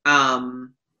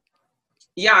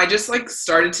yeah, I just like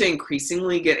started to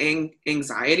increasingly get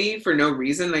anxiety for no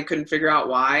reason. I couldn't figure out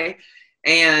why.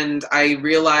 And I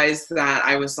realized that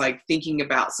I was like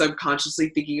subconsciously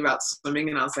thinking about swimming.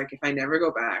 And I was like, if I never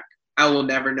go back, I will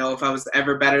never know if I was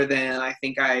ever better than I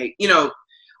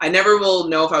never will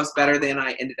know if I was better than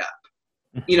I ended up.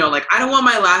 Like, I don't want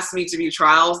my last meet to be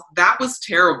trials. That was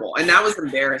terrible. And that was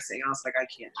embarrassing. I was like, I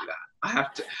can't do that.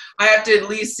 I have to at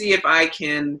least see if I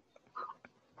can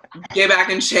get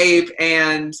back in shape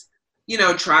and,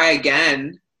 try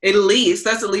again.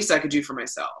 That's the least I could do for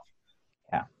myself.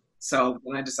 So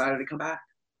then I decided to come back.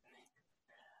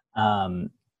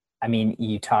 I mean,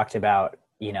 you talked about,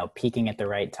 peaking at the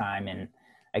right time. And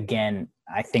again,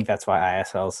 I think that's why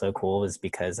ISL is so cool, is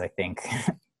because I think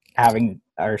having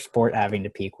our sport having to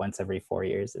peak once every 4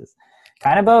 years is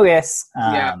kind of bogus.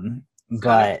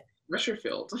 But pressure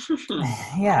filled.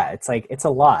 Yeah, it's like, it's a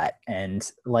lot. And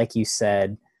like you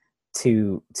said,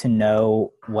 to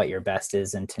know what your best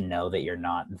is and to know that you're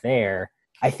not there,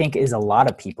 I think is a lot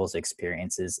of people's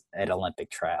experiences at Olympic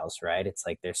trials, right? It's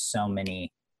like there's so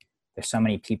many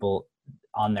people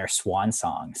on their swan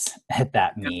songs at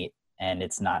that meet, and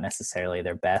it's not necessarily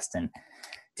their best. And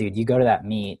dude, you go to that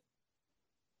meet,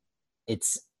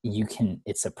 it's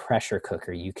a pressure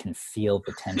cooker. You can feel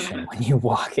the tension when you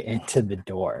walk into the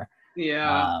door.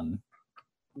 Yeah.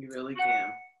 You really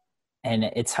can. And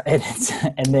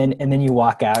and then you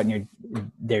walk out, and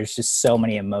there's just so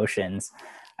many emotions.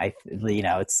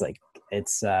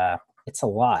 It's a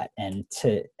lot, and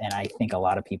I think a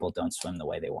lot of people don't swim the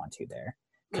way they want to there,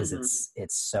 because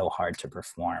it's so hard to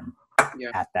perform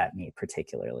at that meet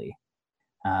particularly.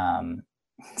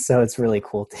 So it's really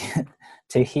cool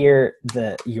to hear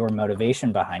your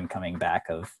motivation behind coming back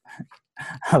of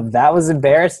that was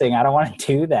embarrassing. I don't want to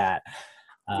do that.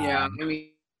 Yeah, I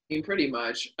mean, pretty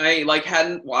much. I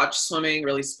hadn't watched swimming,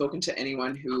 really spoken to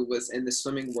anyone who was in the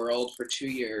swimming world for 2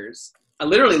 years. I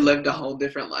literally lived a whole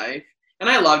different life, and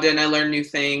I loved it, and I learned new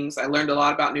things. I learned a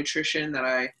lot about nutrition that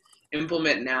I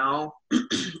implement now.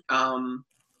 And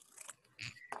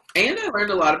I learned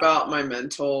a lot about my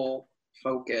mental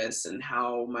focus and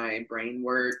how my brain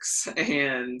works.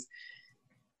 And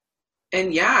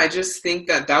yeah, I just think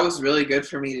that was really good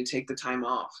for me to take the time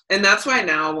off. And that's why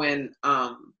now when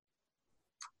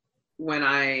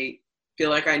I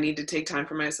feel like I need to take time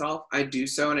for myself, I do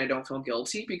so, and I don't feel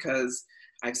guilty, because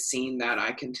I've seen that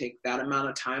I can take that amount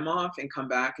of time off and come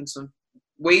back and swim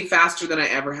way faster than I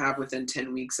ever have within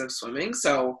 10 weeks of swimming.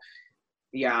 So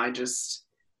yeah,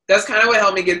 that's kind of what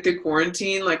helped me get through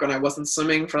quarantine. Like, when I wasn't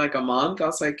swimming for like a month, I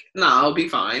was like, nah, I'll be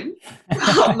fine.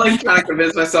 I'm like trying to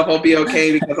convince myself I'll be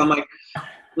okay, because I'm like,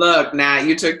 look, Nat,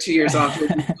 you took 2 years off.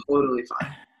 You'll be totally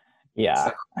fine. Yeah.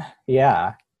 So.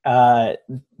 Yeah.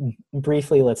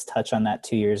 Briefly, let's touch on that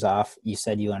 2 years off. You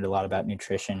said you learned a lot about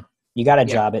nutrition. You got a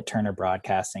job at Turner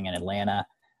Broadcasting in Atlanta.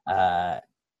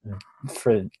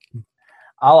 For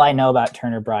all I know about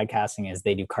Turner Broadcasting is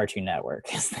they do Cartoon Network.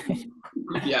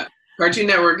 Yeah. Cartoon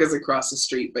Network is across the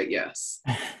street, but yes.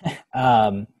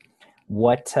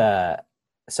 What,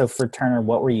 so for Turner,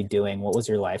 what were you doing? What was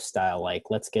your lifestyle like?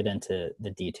 Let's get into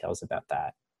the details about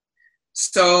that.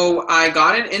 So I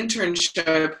got an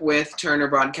internship with Turner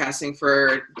Broadcasting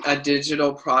for a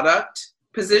digital product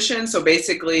position. So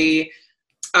basically,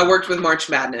 I worked with March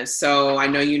Madness. So I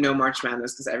know you know March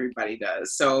Madness because everybody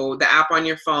does. So the app on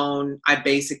your phone, I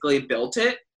basically built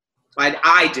it.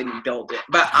 I didn't build it,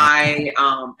 but I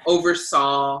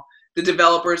oversaw the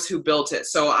developers who built it.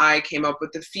 So I came up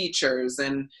with the features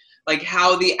and like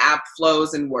how the app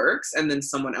flows and works, and then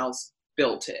someone else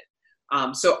built it.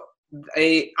 So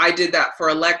I did that for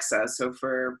Alexa, so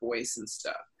for voice and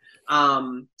stuff.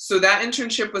 So that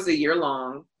internship was a year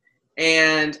long,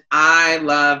 and I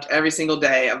loved every single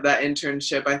day of that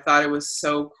internship. I thought it was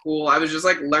so cool. I was just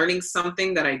like learning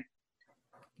something that I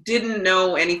didn't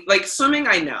know like swimming,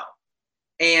 I know.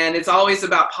 And it's always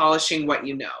about polishing what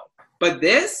you know. But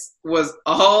this was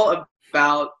all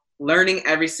about learning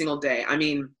every single day. I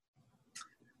mean,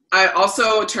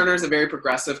 Turner is a very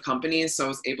progressive company, so I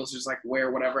was able to just like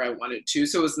wear whatever I wanted to.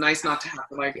 So it was nice not to have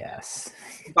to like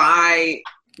buy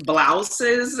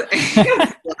blouses and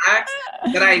slacks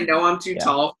that I know I'm too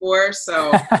tall for.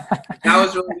 So that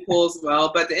was really cool as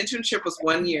well. But the internship was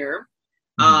 1 year.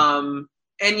 And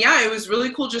yeah, it was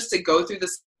really cool just to go through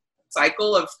this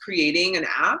cycle of creating an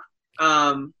app.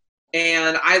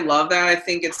 And I love that. I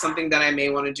think it's something that I may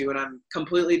want to do when I'm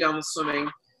completely done with swimming.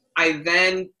 I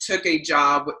then took a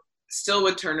job still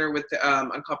with Turner with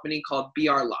a company called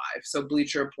BR Live. So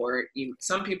Bleacher Report.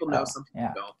 Some people know, some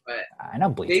people don't. But I know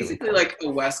Bleacher basically Report. like a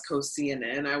West Coast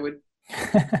CNN. I would,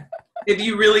 if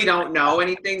you really don't know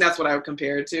anything, that's what I would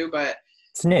compare it to. But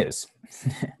it's news.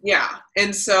 Yeah.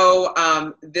 And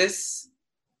so this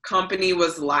company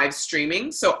was live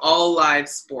streaming. So all live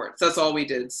sports. That's all we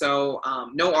did. So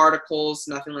no articles,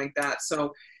 nothing like that.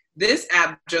 So this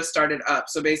app just started up.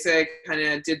 So basically I kind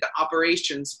of did the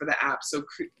operations for the app. So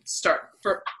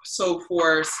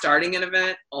for starting an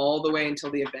event all the way until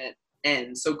the event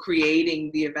ends. So creating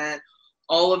the event,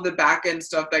 all of the back end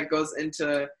stuff that goes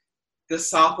into the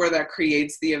software that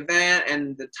creates the event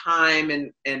and the time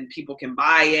and people can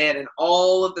buy it and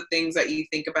all of the things that you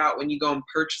think about when you go and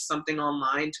purchase something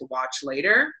online to watch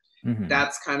later.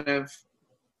 That's kind of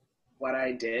what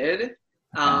I did.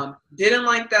 Didn't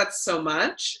like that so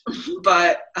much,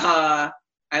 but I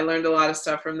learned a lot of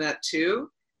stuff from that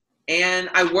too. And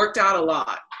I worked out a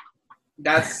lot.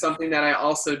 That's something that I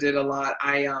also did a lot.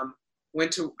 I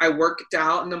worked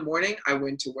out in the morning. I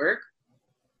went to work.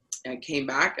 I came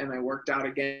back and I worked out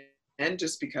again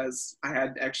just because I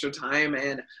had extra time.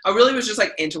 And I really was just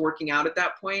like into working out at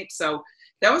that point. So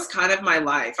that was kind of my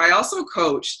life. I also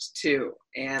coached too.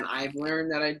 And I've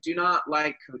learned that I do not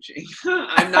like coaching.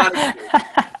 I'm not a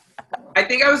coach. I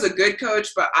think I was a good coach,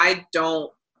 but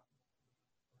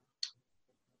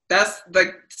that's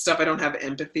the stuff I don't have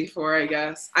empathy for, I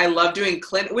guess. I love doing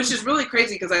which is really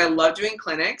crazy because I love doing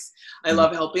clinics. I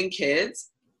love helping kids.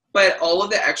 But all of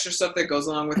the extra stuff that goes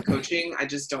along with coaching, I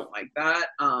just don't like that.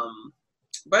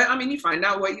 But I mean, you find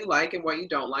out what you like and what you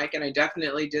don't like. And I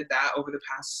definitely did that over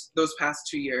those past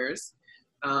 2 years.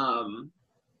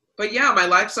 But yeah, my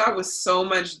lifestyle was so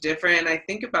much different. And I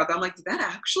think about that. I'm like, did that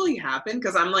actually happen?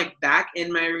 Because I'm like back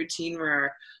in my routine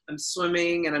where I'm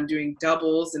swimming and I'm doing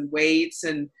doubles and weights.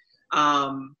 And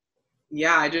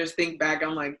yeah, I just think back.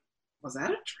 I'm like, was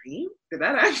that a dream? Did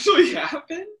that actually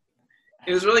happen?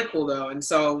 It was really cool though. And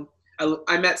so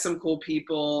I met some cool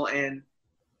people and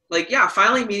like, yeah,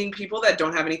 finally meeting people that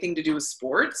don't have anything to do with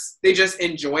sports. They just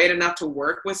enjoy it enough to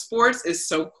work with sports is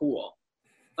so cool.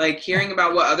 Like hearing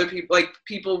about what other people, like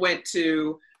people went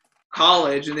to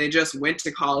college and they just went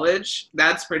to college.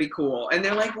 That's pretty cool. And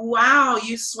they're like, wow,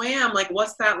 you swam. Like,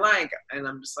 what's that like? And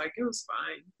I'm just like, it was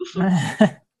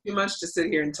fine. Too much to sit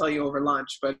here and tell you over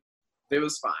lunch, but it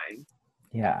was fine.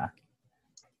 Yeah.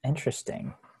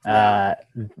 Interesting. I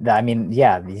mean,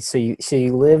 yeah. So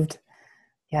you lived,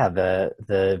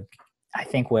 the I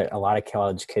think what a lot of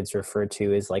college kids refer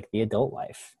to is like the adult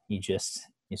life. You just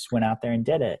went out there and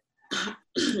did it.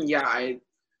 Yeah, I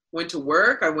went to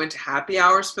work. I went to happy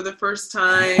hours for the first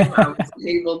time. I was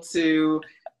able to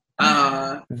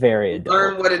very adult.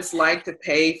 Learn what it's like to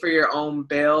pay for your own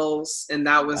bills, and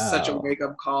that was such a wake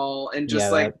up call. And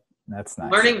just that's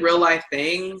nice. Learning real life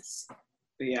things.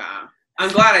 Yeah. I'm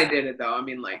glad I did it though. I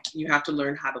mean, like you have to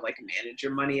learn how to like manage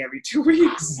your money every 2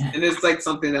 weeks. And it's like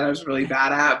something that I was really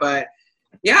bad at, but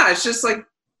yeah, it's just like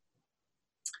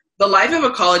the life of a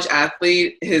college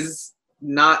athlete does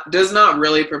not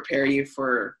really prepare you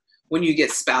for when you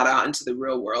get spat out into the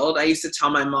real world. I used to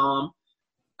tell my mom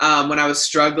when I was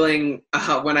struggling,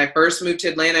 when I first moved to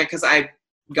Atlanta, because I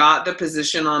got the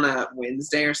position on a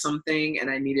Wednesday or something, and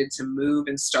I needed to move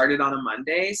and start it on a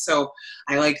Monday. So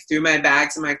I like threw my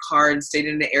bags in my car and stayed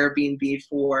in an Airbnb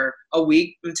for a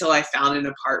week until I found an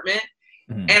apartment.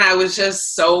 And I was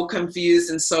just so confused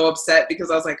and so upset because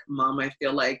I was like, Mom, I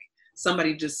feel like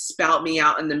somebody just spout me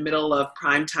out in the middle of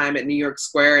prime time at New York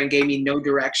Square and gave me no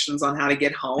directions on how to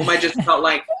get home. I just felt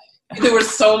like there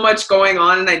was so much going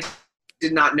on and I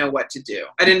did not know what to do.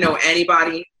 I didn't know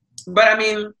anybody. But I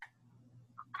mean,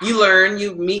 you learn,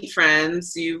 you meet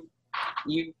friends, you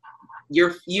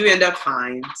end up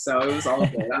fine. So it was all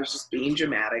good. I was just being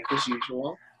dramatic as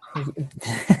usual.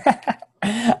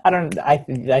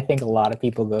 I think a lot of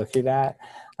people go through that.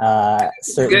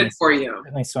 It's good for you.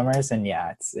 Certainly swimmers, and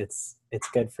yeah, it's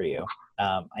good for you.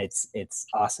 It's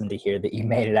awesome to hear that you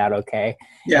made it out okay.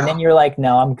 Yeah. And then you're like,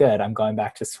 no, I'm good. I'm going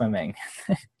back to swimming.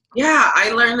 Yeah,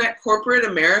 I learned that corporate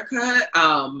America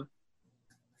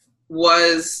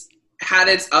had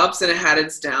its ups and it had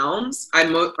its downs.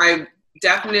 I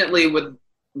definitely would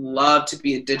love to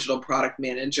be a digital product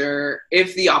manager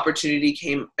if the opportunity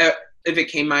came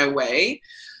my way.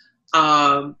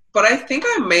 But I think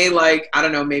I may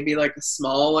maybe like a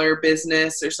smaller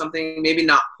business or something, maybe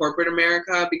not corporate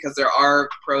America, because there are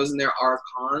pros and there are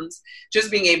cons.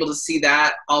 Just being able to see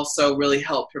that also really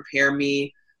helped prepare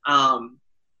me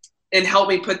and help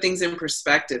me put things in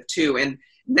perspective too. And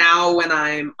now when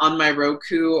I'm on my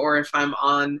Roku or if I'm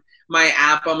on my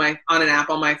app on an app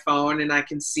on my phone and I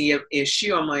can see an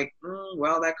issue, I'm like,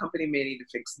 well, that company may need to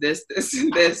fix this, this,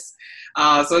 and this.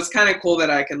 So it's kind of cool that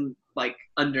I can like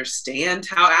understand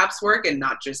how apps work and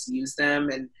not just use them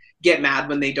and get mad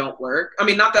when they don't work. I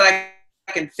mean, not that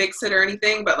I can fix it or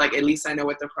anything, but like at least I know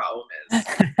what the problem is.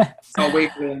 So I'll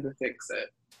wait for them to fix it.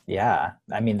 Yeah,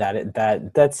 I mean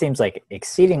that seems like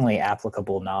exceedingly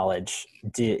applicable knowledge.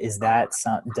 Did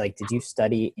you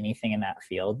study anything in that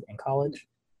field in college?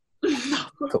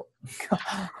 Cool.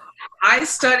 I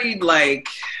studied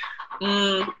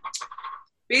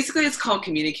basically it's called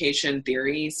communication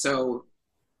theory. So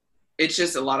it's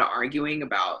just a lot of arguing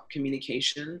about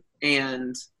communication,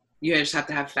 and you just have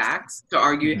to have facts to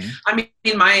argue. Mm-hmm. I mean,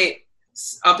 my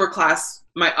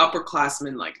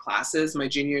upperclassmen like classes, my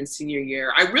junior and senior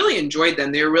year, I really enjoyed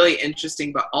them. They were really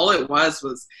interesting, but all it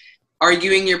was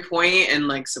arguing your point and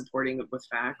like supporting it with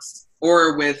facts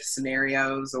or with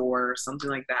scenarios or something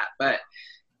like that. But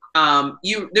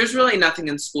there's really nothing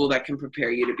in school that can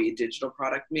prepare you to be a digital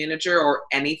product manager or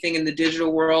anything in the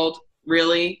digital world,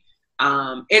 really.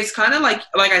 It's kind of like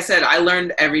I said, I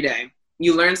learned every day.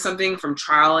 You learn something from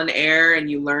trial and error, and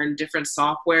you learn different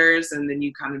softwares, and then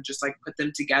you kind of just like put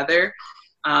them together.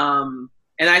 And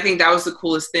I think that was the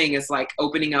coolest thing, is like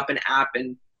opening up an app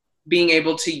and being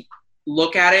able to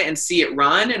look at it and see it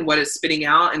run and what it's spitting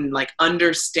out and like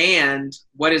understand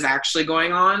what is actually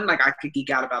going on. Like I could geek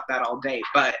out about that all day,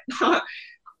 but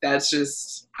that's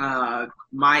just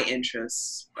my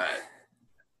interests. But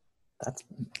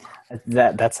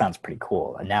that sounds pretty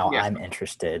cool. Now yeah. I'm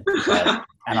interested, but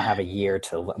I don't have a year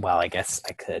to. Well, I guess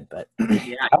I could, but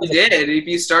yeah, you did. If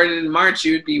you started in March,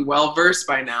 you'd be well versed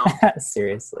by now.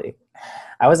 Seriously,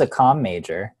 I was a comm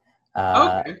major,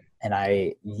 okay.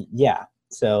 And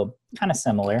so kind of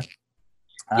similar.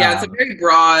 Yeah, it's a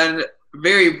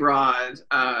very broad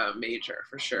major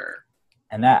for sure.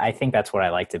 And I think that's what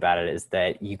I liked about it, is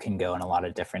that you can go in a lot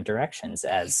of different directions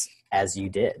as you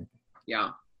did. Yeah.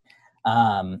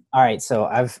 All right. So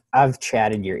I've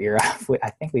chatted your ear off. I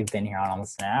think we've been here on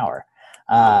almost an hour.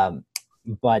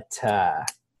 But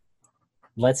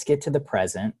let's get to the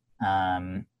present.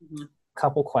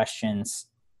 Couple questions.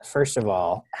 First of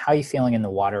all, how are you feeling in the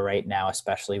water right now,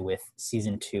 especially with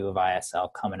season 2 of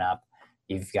ISL coming up?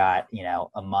 You've got,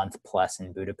 a month plus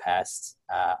in Budapest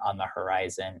on the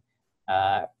horizon.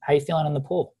 How are you feeling in the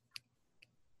pool?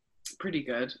 Pretty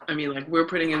good. I mean, like we're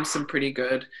putting in some pretty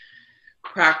good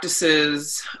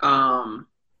practices.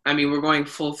 We're going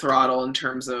full throttle in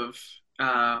terms of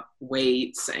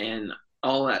weights and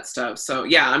all that stuff. So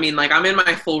yeah, I'm in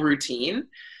my full routine.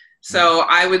 So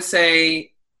I would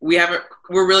say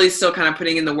we're really still kind of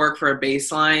putting in the work for a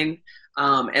baseline.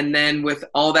 And then with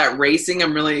all that racing,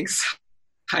 I'm really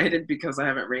excited because I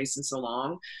haven't raced in so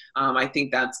long. I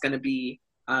think that's going to be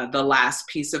the last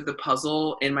piece of the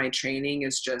puzzle in my training,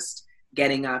 is just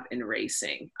getting up and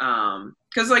racing.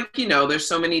 Because there's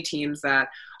so many teams that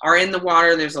are in the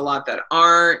water. There's a lot that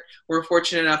aren't. We're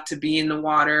fortunate enough to be in the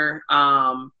water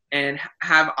and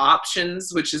have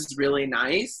options, which is really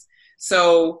nice.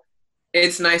 So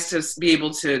it's nice to be able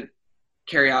to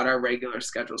carry out our regular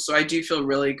schedule. So I do feel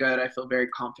really good. I feel very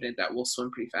confident that we'll swim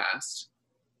pretty fast.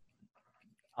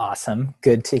 Awesome.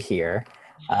 Good to hear.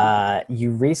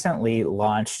 You recently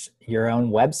launched your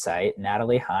own website,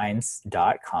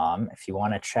 nataliehinds.com. If you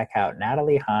want to check out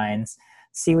Natalie Hinds,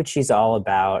 see what she's all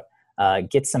about,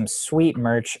 get some sweet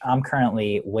merch. I'm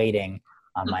currently waiting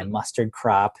on my mustard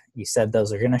crop. You said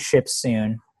those are going to ship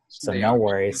soon, so no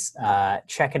worries.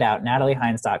 Check it out,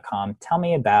 nataliehinds.com.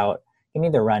 Give me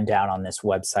the rundown on this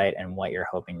website and what you're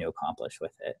hoping to accomplish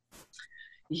with it.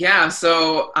 Yeah,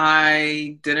 so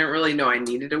I didn't really know I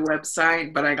needed a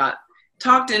website, but I got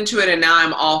talked into it and now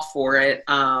I'm all for it.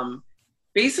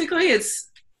 Basically, it's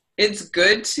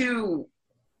good to,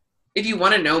 if you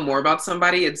want to know more about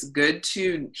somebody, it's good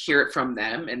to hear it from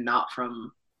them and not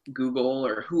from Google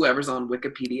or whoever's on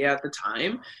Wikipedia at the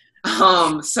time.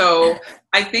 So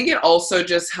I think it also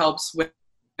just helps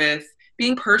with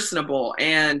being personable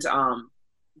and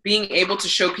being able to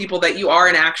show people that you are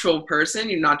an actual person.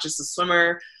 You're not just a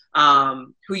swimmer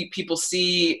people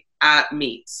see at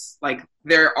meets. Like,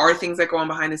 there are things that go on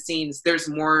behind the scenes. There's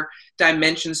more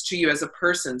dimensions to you as a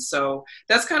person. So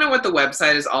that's kind of what the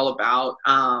website is all about.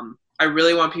 I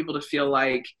really want people to feel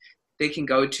like they can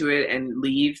go to it and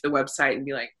leave the website and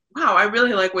be like, wow, I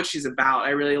really like what she's about. I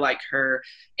really like her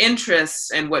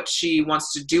interests and what she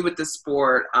wants to do with the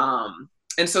sport.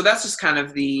 And so that's just kind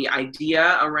of the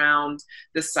idea around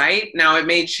the site. Now, it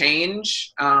may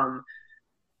change,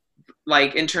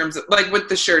 like in terms of, like with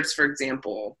the shirts, for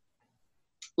example,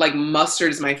 like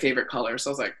mustard is my favorite color. So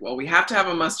I was like, well, we have to have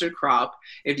a mustard crop.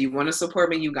 If you want to support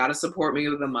me, you got to support me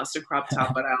with a mustard crop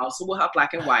top, but I also will have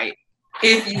black and white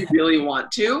if you really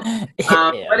want to.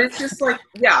 But it's just like,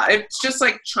 it's just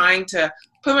like trying to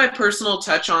put my personal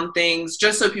touch on things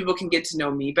just so people can get to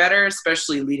know me better,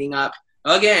 especially leading up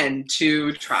again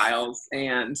to trials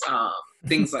and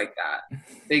things like that,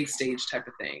 big stage type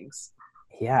of things.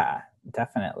 Yeah,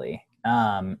 definitely.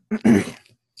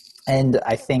 And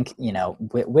I think,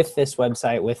 with this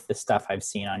website, with the stuff I've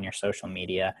seen on your social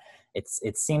media,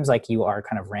 it seems like you are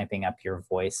kind of ramping up your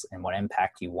voice and what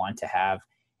impact you want to have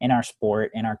in our sport,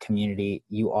 in our community.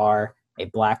 You are a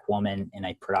Black woman in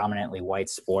a predominantly white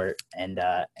sport, and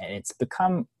it's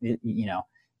become,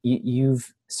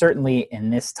 you've certainly,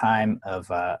 in this time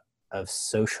of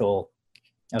social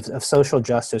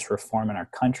justice reform in our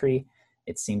country,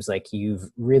 it seems like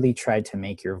you've really tried to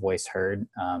make your voice heard,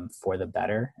 for the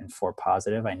better and for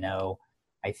positive. I know,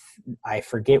 I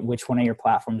forget which one of your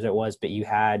platforms it was, but you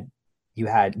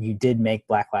did make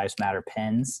Black Lives Matter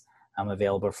pins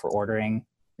available for ordering.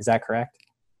 Is that correct?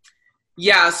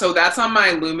 Yeah, so that's on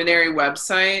my Luminary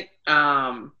website.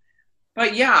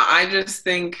 But yeah, I just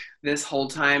think this whole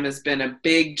time has been a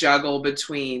big juggle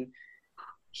between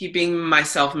keeping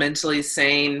myself mentally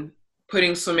sane,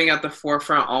 putting swimming at the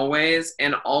forefront always,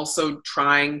 and also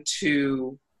trying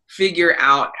to figure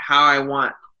out how I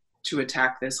want to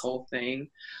attack this whole thing.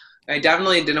 I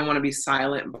definitely didn't want to be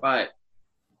silent, but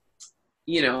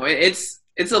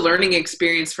it's a learning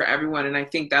experience for everyone, and I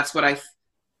think that's what I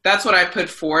put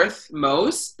forth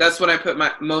most. That's what I put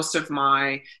most of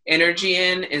my energy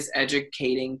in, is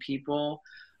educating people.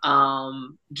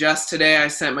 Just today, I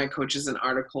sent my coaches an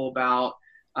article about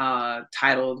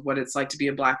titled "What It's Like to Be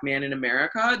a Black Man in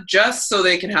America," just so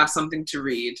they can have something to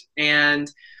read. And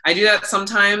I do that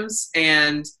sometimes,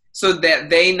 and so that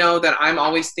they know that I'm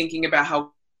always thinking about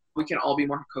how we can all be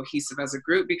more cohesive as a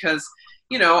group, because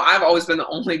I've always been the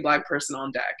only Black person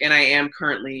on deck, and I am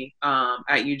currently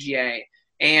at UGA.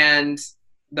 And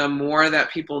the more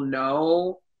that people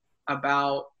know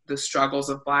about the struggles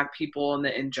of Black people and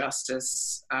the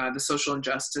injustice, the social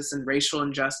injustice and racial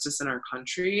injustice in our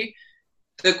country,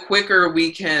 the quicker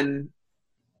we can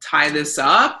tie this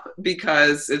up,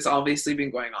 because it's obviously been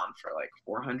going on for like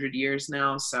 400 years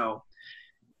now. So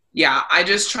yeah, I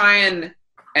just try and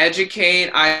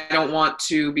educate. I don't want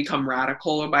to become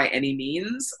radical by any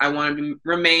means. I want to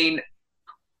remain,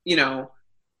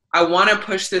 I want to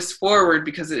push this forward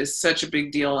because it is such a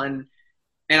big deal. And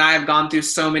I have gone through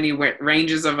so many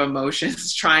ranges of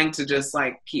emotions trying to just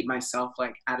like keep myself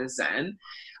like at a zen.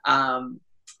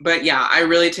 But yeah, I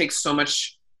really take so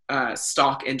much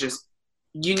stock in just,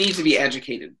 you need to be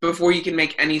educated before you can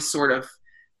make any sort of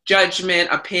judgment,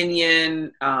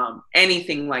 opinion,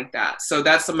 anything like that. So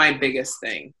that's my biggest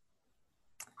thing.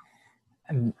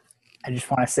 I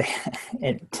just want to say,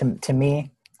 to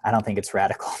me, I don't think it's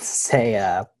radical to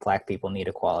say Black people need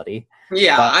equality.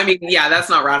 Yeah, but, that's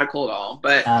not radical at all.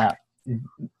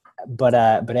 But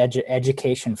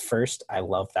education first. I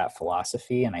love that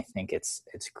philosophy, and I think it's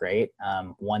great.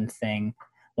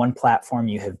 One platform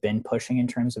you have been pushing in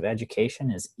terms of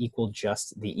education is the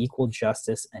Equal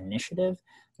Justice Initiative.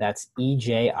 That's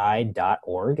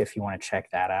EJI.org if you want to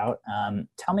check that out.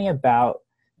 Tell me about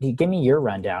give me your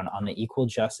rundown on the Equal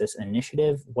Justice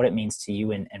Initiative, what it means to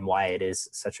you, and why it is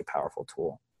such a powerful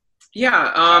tool.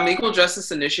 Yeah, Equal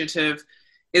Justice Initiative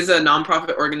is a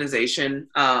nonprofit organization.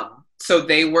 So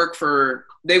they work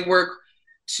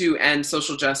to end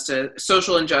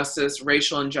social injustice,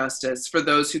 racial injustice for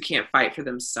those who can't fight for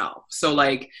themselves. So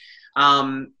like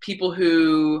people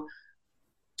who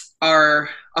are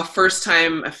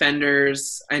first-time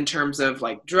offenders in terms of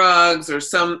like drugs or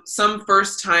some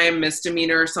first-time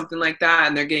misdemeanor or something like that,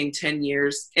 and they're getting 10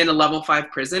 years in a level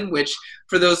 5 prison, which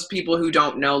for those people who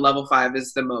don't know, level 5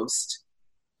 is the most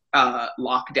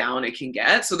lockdown it can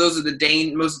get. So those are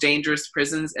the most dangerous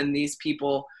prisons, and these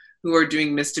people who are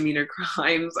doing misdemeanor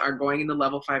crimes are going into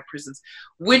level 5 prisons,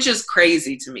 which is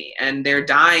crazy to me. And they're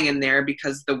dying in there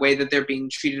because the way that they're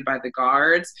being treated by the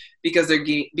guards, because they're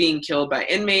being killed by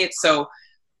inmates. So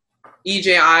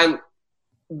EJI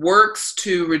works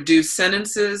to reduce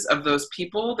sentences of those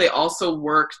people. They also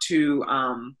work to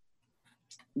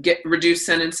reduce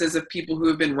sentences of people who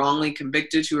have been wrongly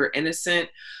convicted, who are innocent,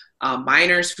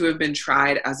 minors who have been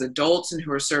tried as adults and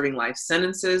who are serving life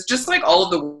sentences, just like all of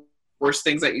the worst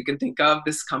things that you can think of,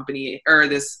 this company or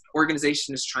this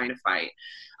organization is trying to fight.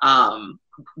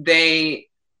 They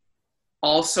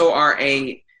also are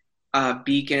a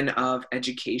beacon of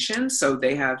education. So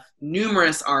they have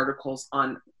numerous articles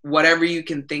on whatever you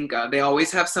can think of. They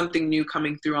always have something new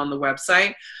coming through on the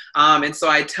website. And so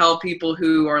I tell people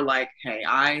who are like, hey,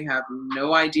 I have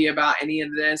no idea about any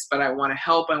of this, but I want to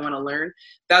help, I want to learn.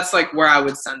 That's like where I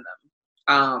would send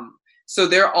them. So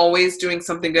they're always doing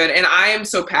something good. And I am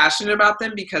so passionate about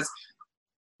them because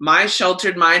my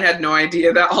sheltered mind had no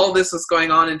idea that all this was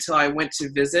going on until I went to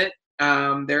visit.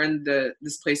 They're in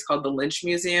this place called the Lynch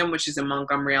Museum, which is in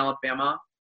Montgomery, Alabama.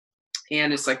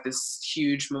 And it's like this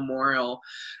huge memorial.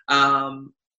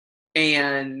 And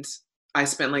I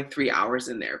spent like 3 hours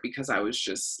in there because I was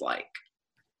just like,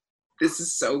 this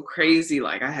is so crazy.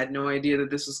 Like I had no idea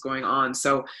that this was going on.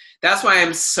 So that's why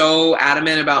I'm so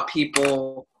adamant about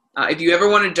people. If you ever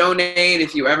want to donate,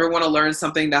 if you ever want to learn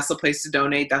something, that's the place to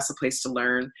donate. That's the place to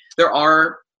learn. There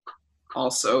are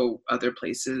also other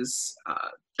places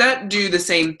that do the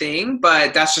same thing,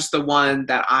 but that's just the one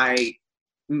that I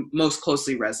most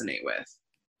closely resonate with.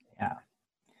 Yeah.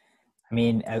 I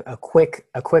mean, a quick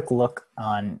look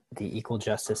on the Equal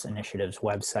Justice Initiative's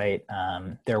website.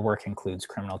 Their work includes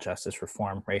criminal justice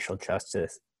reform, racial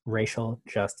justice,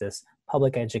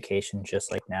 public education,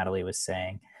 just like Natalie was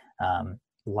saying.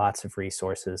 Lots of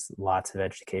resources, lots of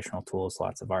educational tools,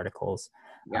 lots of articles.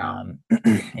 Yeah.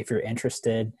 If you're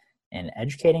interested in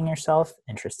educating yourself,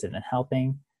 interested in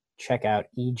helping, check out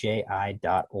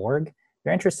eji.org. If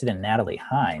you're interested in Natalie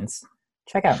Hinds,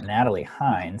 check out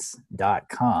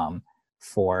nataliehinds.com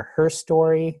for her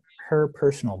story, her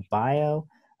personal bio,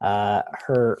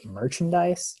 her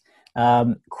merchandise.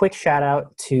 Quick shout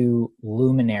out to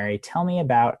Luminary. Tell me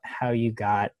about how you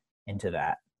got into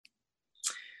that.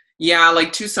 Yeah,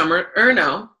 like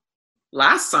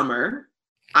last summer,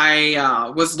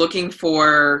 I was looking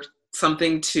for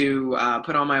something to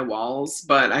put on my walls,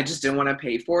 but I just didn't want to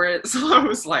pay for it. So I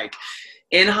was like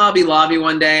in Hobby Lobby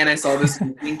one day and I saw this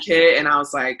moving kit and I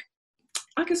was like,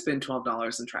 I could spend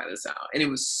 $12 and try this out. And it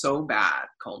was so bad,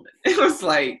 Coleman. It was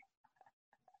like,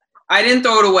 I didn't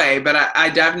throw it away, but I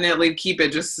definitely keep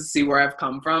it just to see where I've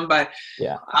come from. But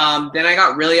yeah. Then I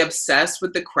got really obsessed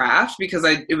with the craft because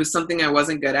it was something I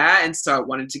wasn't good at. And so I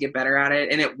wanted to get better at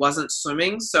it. And it wasn't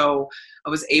swimming. So I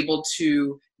was able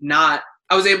to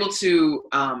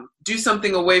do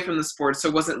something away from the sport. So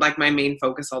it wasn't like my main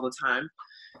focus all the time.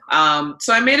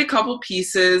 So I made a couple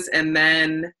pieces and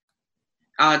then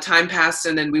time passed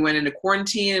and then we went into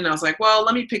quarantine and I was like, well,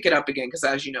 let me pick it up again. Cause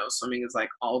as you know, swimming is like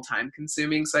all time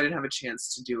consuming. So I didn't have a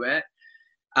chance to do it.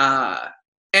 And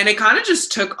it kind of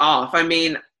just took off. I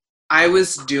mean, I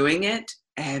was doing it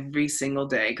every single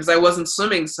day cause I wasn't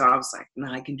swimming. So I was like,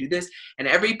 no, I can do this. And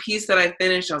every piece that I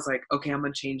finished, I was like, okay, I'm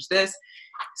going to change this.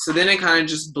 So then it kind of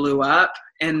just blew up.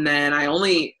 And then I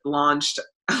only launched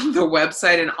the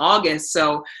website in August.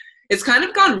 So it's kind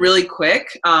of gone really quick.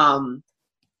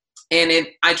 And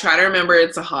I try to remember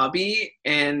it's a hobby,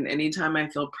 and anytime I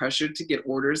feel pressured to get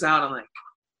orders out, I'm like,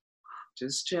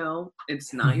 just chill.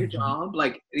 It's not your job.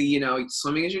 Like,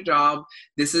 swimming is your job.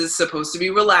 This is supposed to be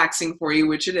relaxing for you,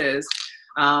 which it is.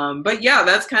 But yeah,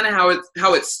 that's kind of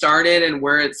how it started and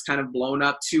where it's kind of blown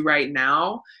up to right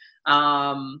now.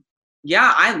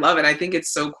 Yeah, I love it. I think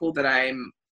it's so cool that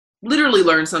I'm literally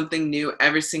learn something new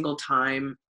every single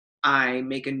time I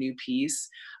make a new piece.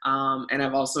 And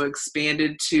I've also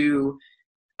expanded to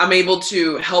I'm able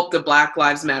to help the Black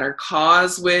Lives Matter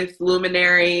cause with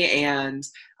Luminary, and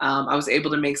I was able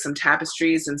to make some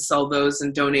tapestries and sell those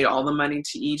and donate all the money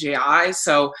to EJI.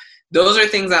 So those are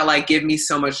things that like give me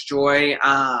so much joy.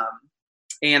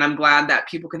 And I'm glad that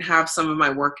people can have some of my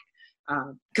work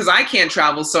because I can't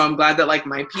travel. So I'm glad that like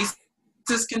my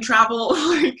pieces can travel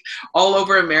like all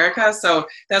over America. So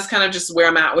that's kind of just where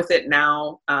I'm at with it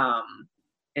now.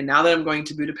 And now that I'm going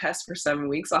to Budapest for 7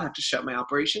 weeks, I'll have to shut my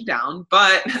operation down,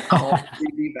 but I'll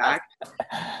be back,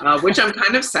 which I'm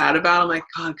kind of sad about. I'm like,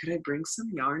 God, could I bring some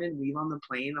yarn and weave on the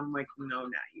plane? I'm like, no,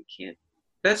 you can't.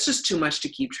 That's just too much to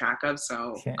keep track of.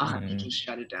 So I'll have to just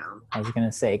shut it down. I was going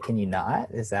to say, can you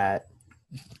not? Is that,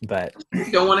 but.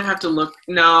 Don't want to have to look.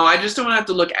 No, I just don't want to have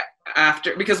to look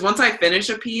after, because once I finish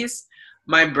a piece,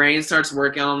 my brain starts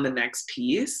working on the next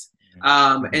piece.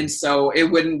 And so it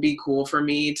wouldn't be cool for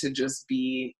me to just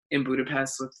be in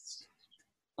Budapest with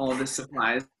all the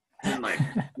supplies and like,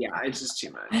 yeah, it's just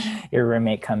too much. Your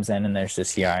roommate comes in and there's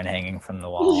just yarn hanging from the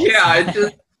walls.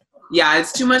 Yeah,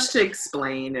 it's too much to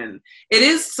explain. And it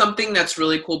is something that's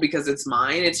really cool because it's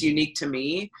mine. It's unique to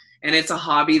me. And it's a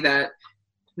hobby that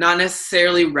not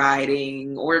necessarily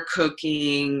writing or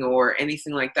cooking or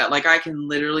anything like that. Like I can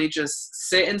literally just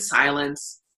sit in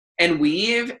silence and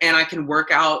weave, and I can work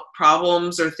out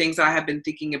problems or things that I have been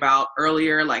thinking about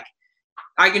earlier. Like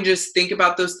I can just think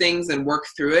about those things and work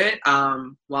through it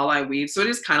while I weave. So it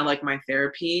is kind of like my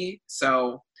therapy.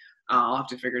 So I'll have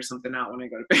to figure something out when I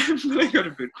go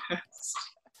to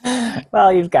Budapest.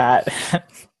 Well, you've got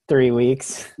 3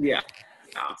 weeks. Yeah,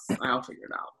 I'll figure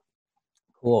it out.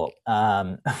 Cool.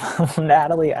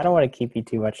 Natalie, I don't want to keep you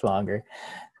too much longer.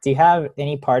 Do you have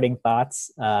any parting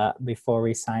thoughts before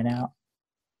we sign out?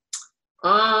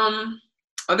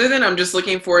 Other than I'm just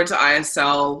looking forward to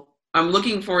ISL, I'm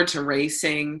looking forward to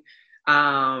racing.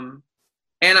 And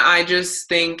I just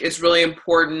think it's really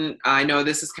important. I know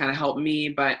this has kind of helped me,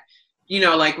 but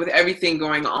like with everything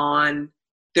going on,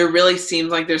 there really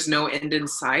seems like there's no end in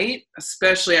sight,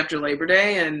 especially after Labor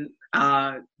Day, and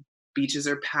beaches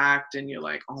are packed and you're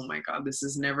like, oh my God, this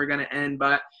is never going to end.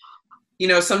 But,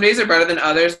 some days are better than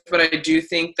others, but I do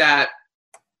think that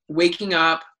waking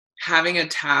up, having a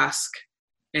task,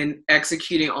 and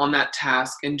executing on that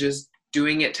task and just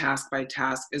doing it task by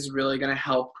task is really going to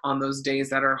help on those days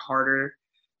that are harder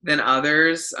than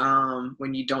others,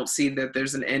 when you don't see that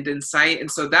there's an end in sight.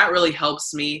 And so that really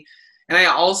helps me. And I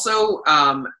also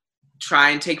try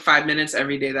and take 5 minutes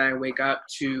every day that I wake up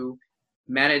to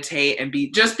meditate and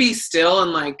be still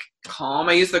and like calm.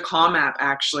 I use the Calm app,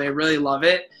 actually. I really love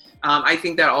it. I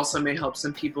think that also may help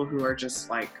some people who are just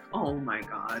like, oh my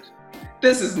God,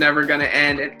 this is never going to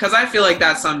end. Because I feel like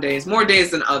that some days, more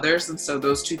days than others. And so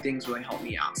those two things really help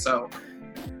me out. So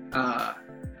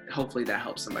hopefully that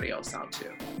helps somebody else out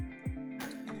too.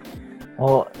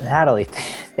 Well, Natalie,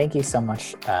 thank you so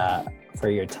much for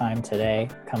your time today,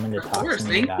 coming to talk to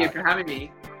me. Thank you for having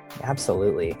me.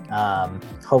 Absolutely.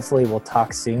 Hopefully we'll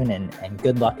talk soon, and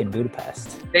good luck in Budapest.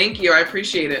 Thank you. I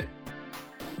appreciate it.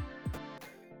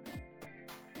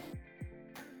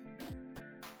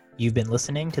 You've been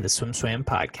listening to the SwimSwam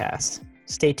podcast.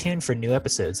 Stay tuned for new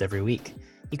episodes every week.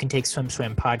 You can take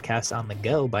SwimSwam podcast on the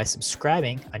go by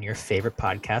subscribing on your favorite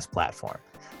podcast platform.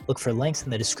 Look for links in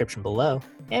the description below,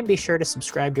 and be sure to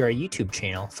subscribe to our YouTube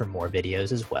channel for more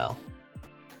videos as well.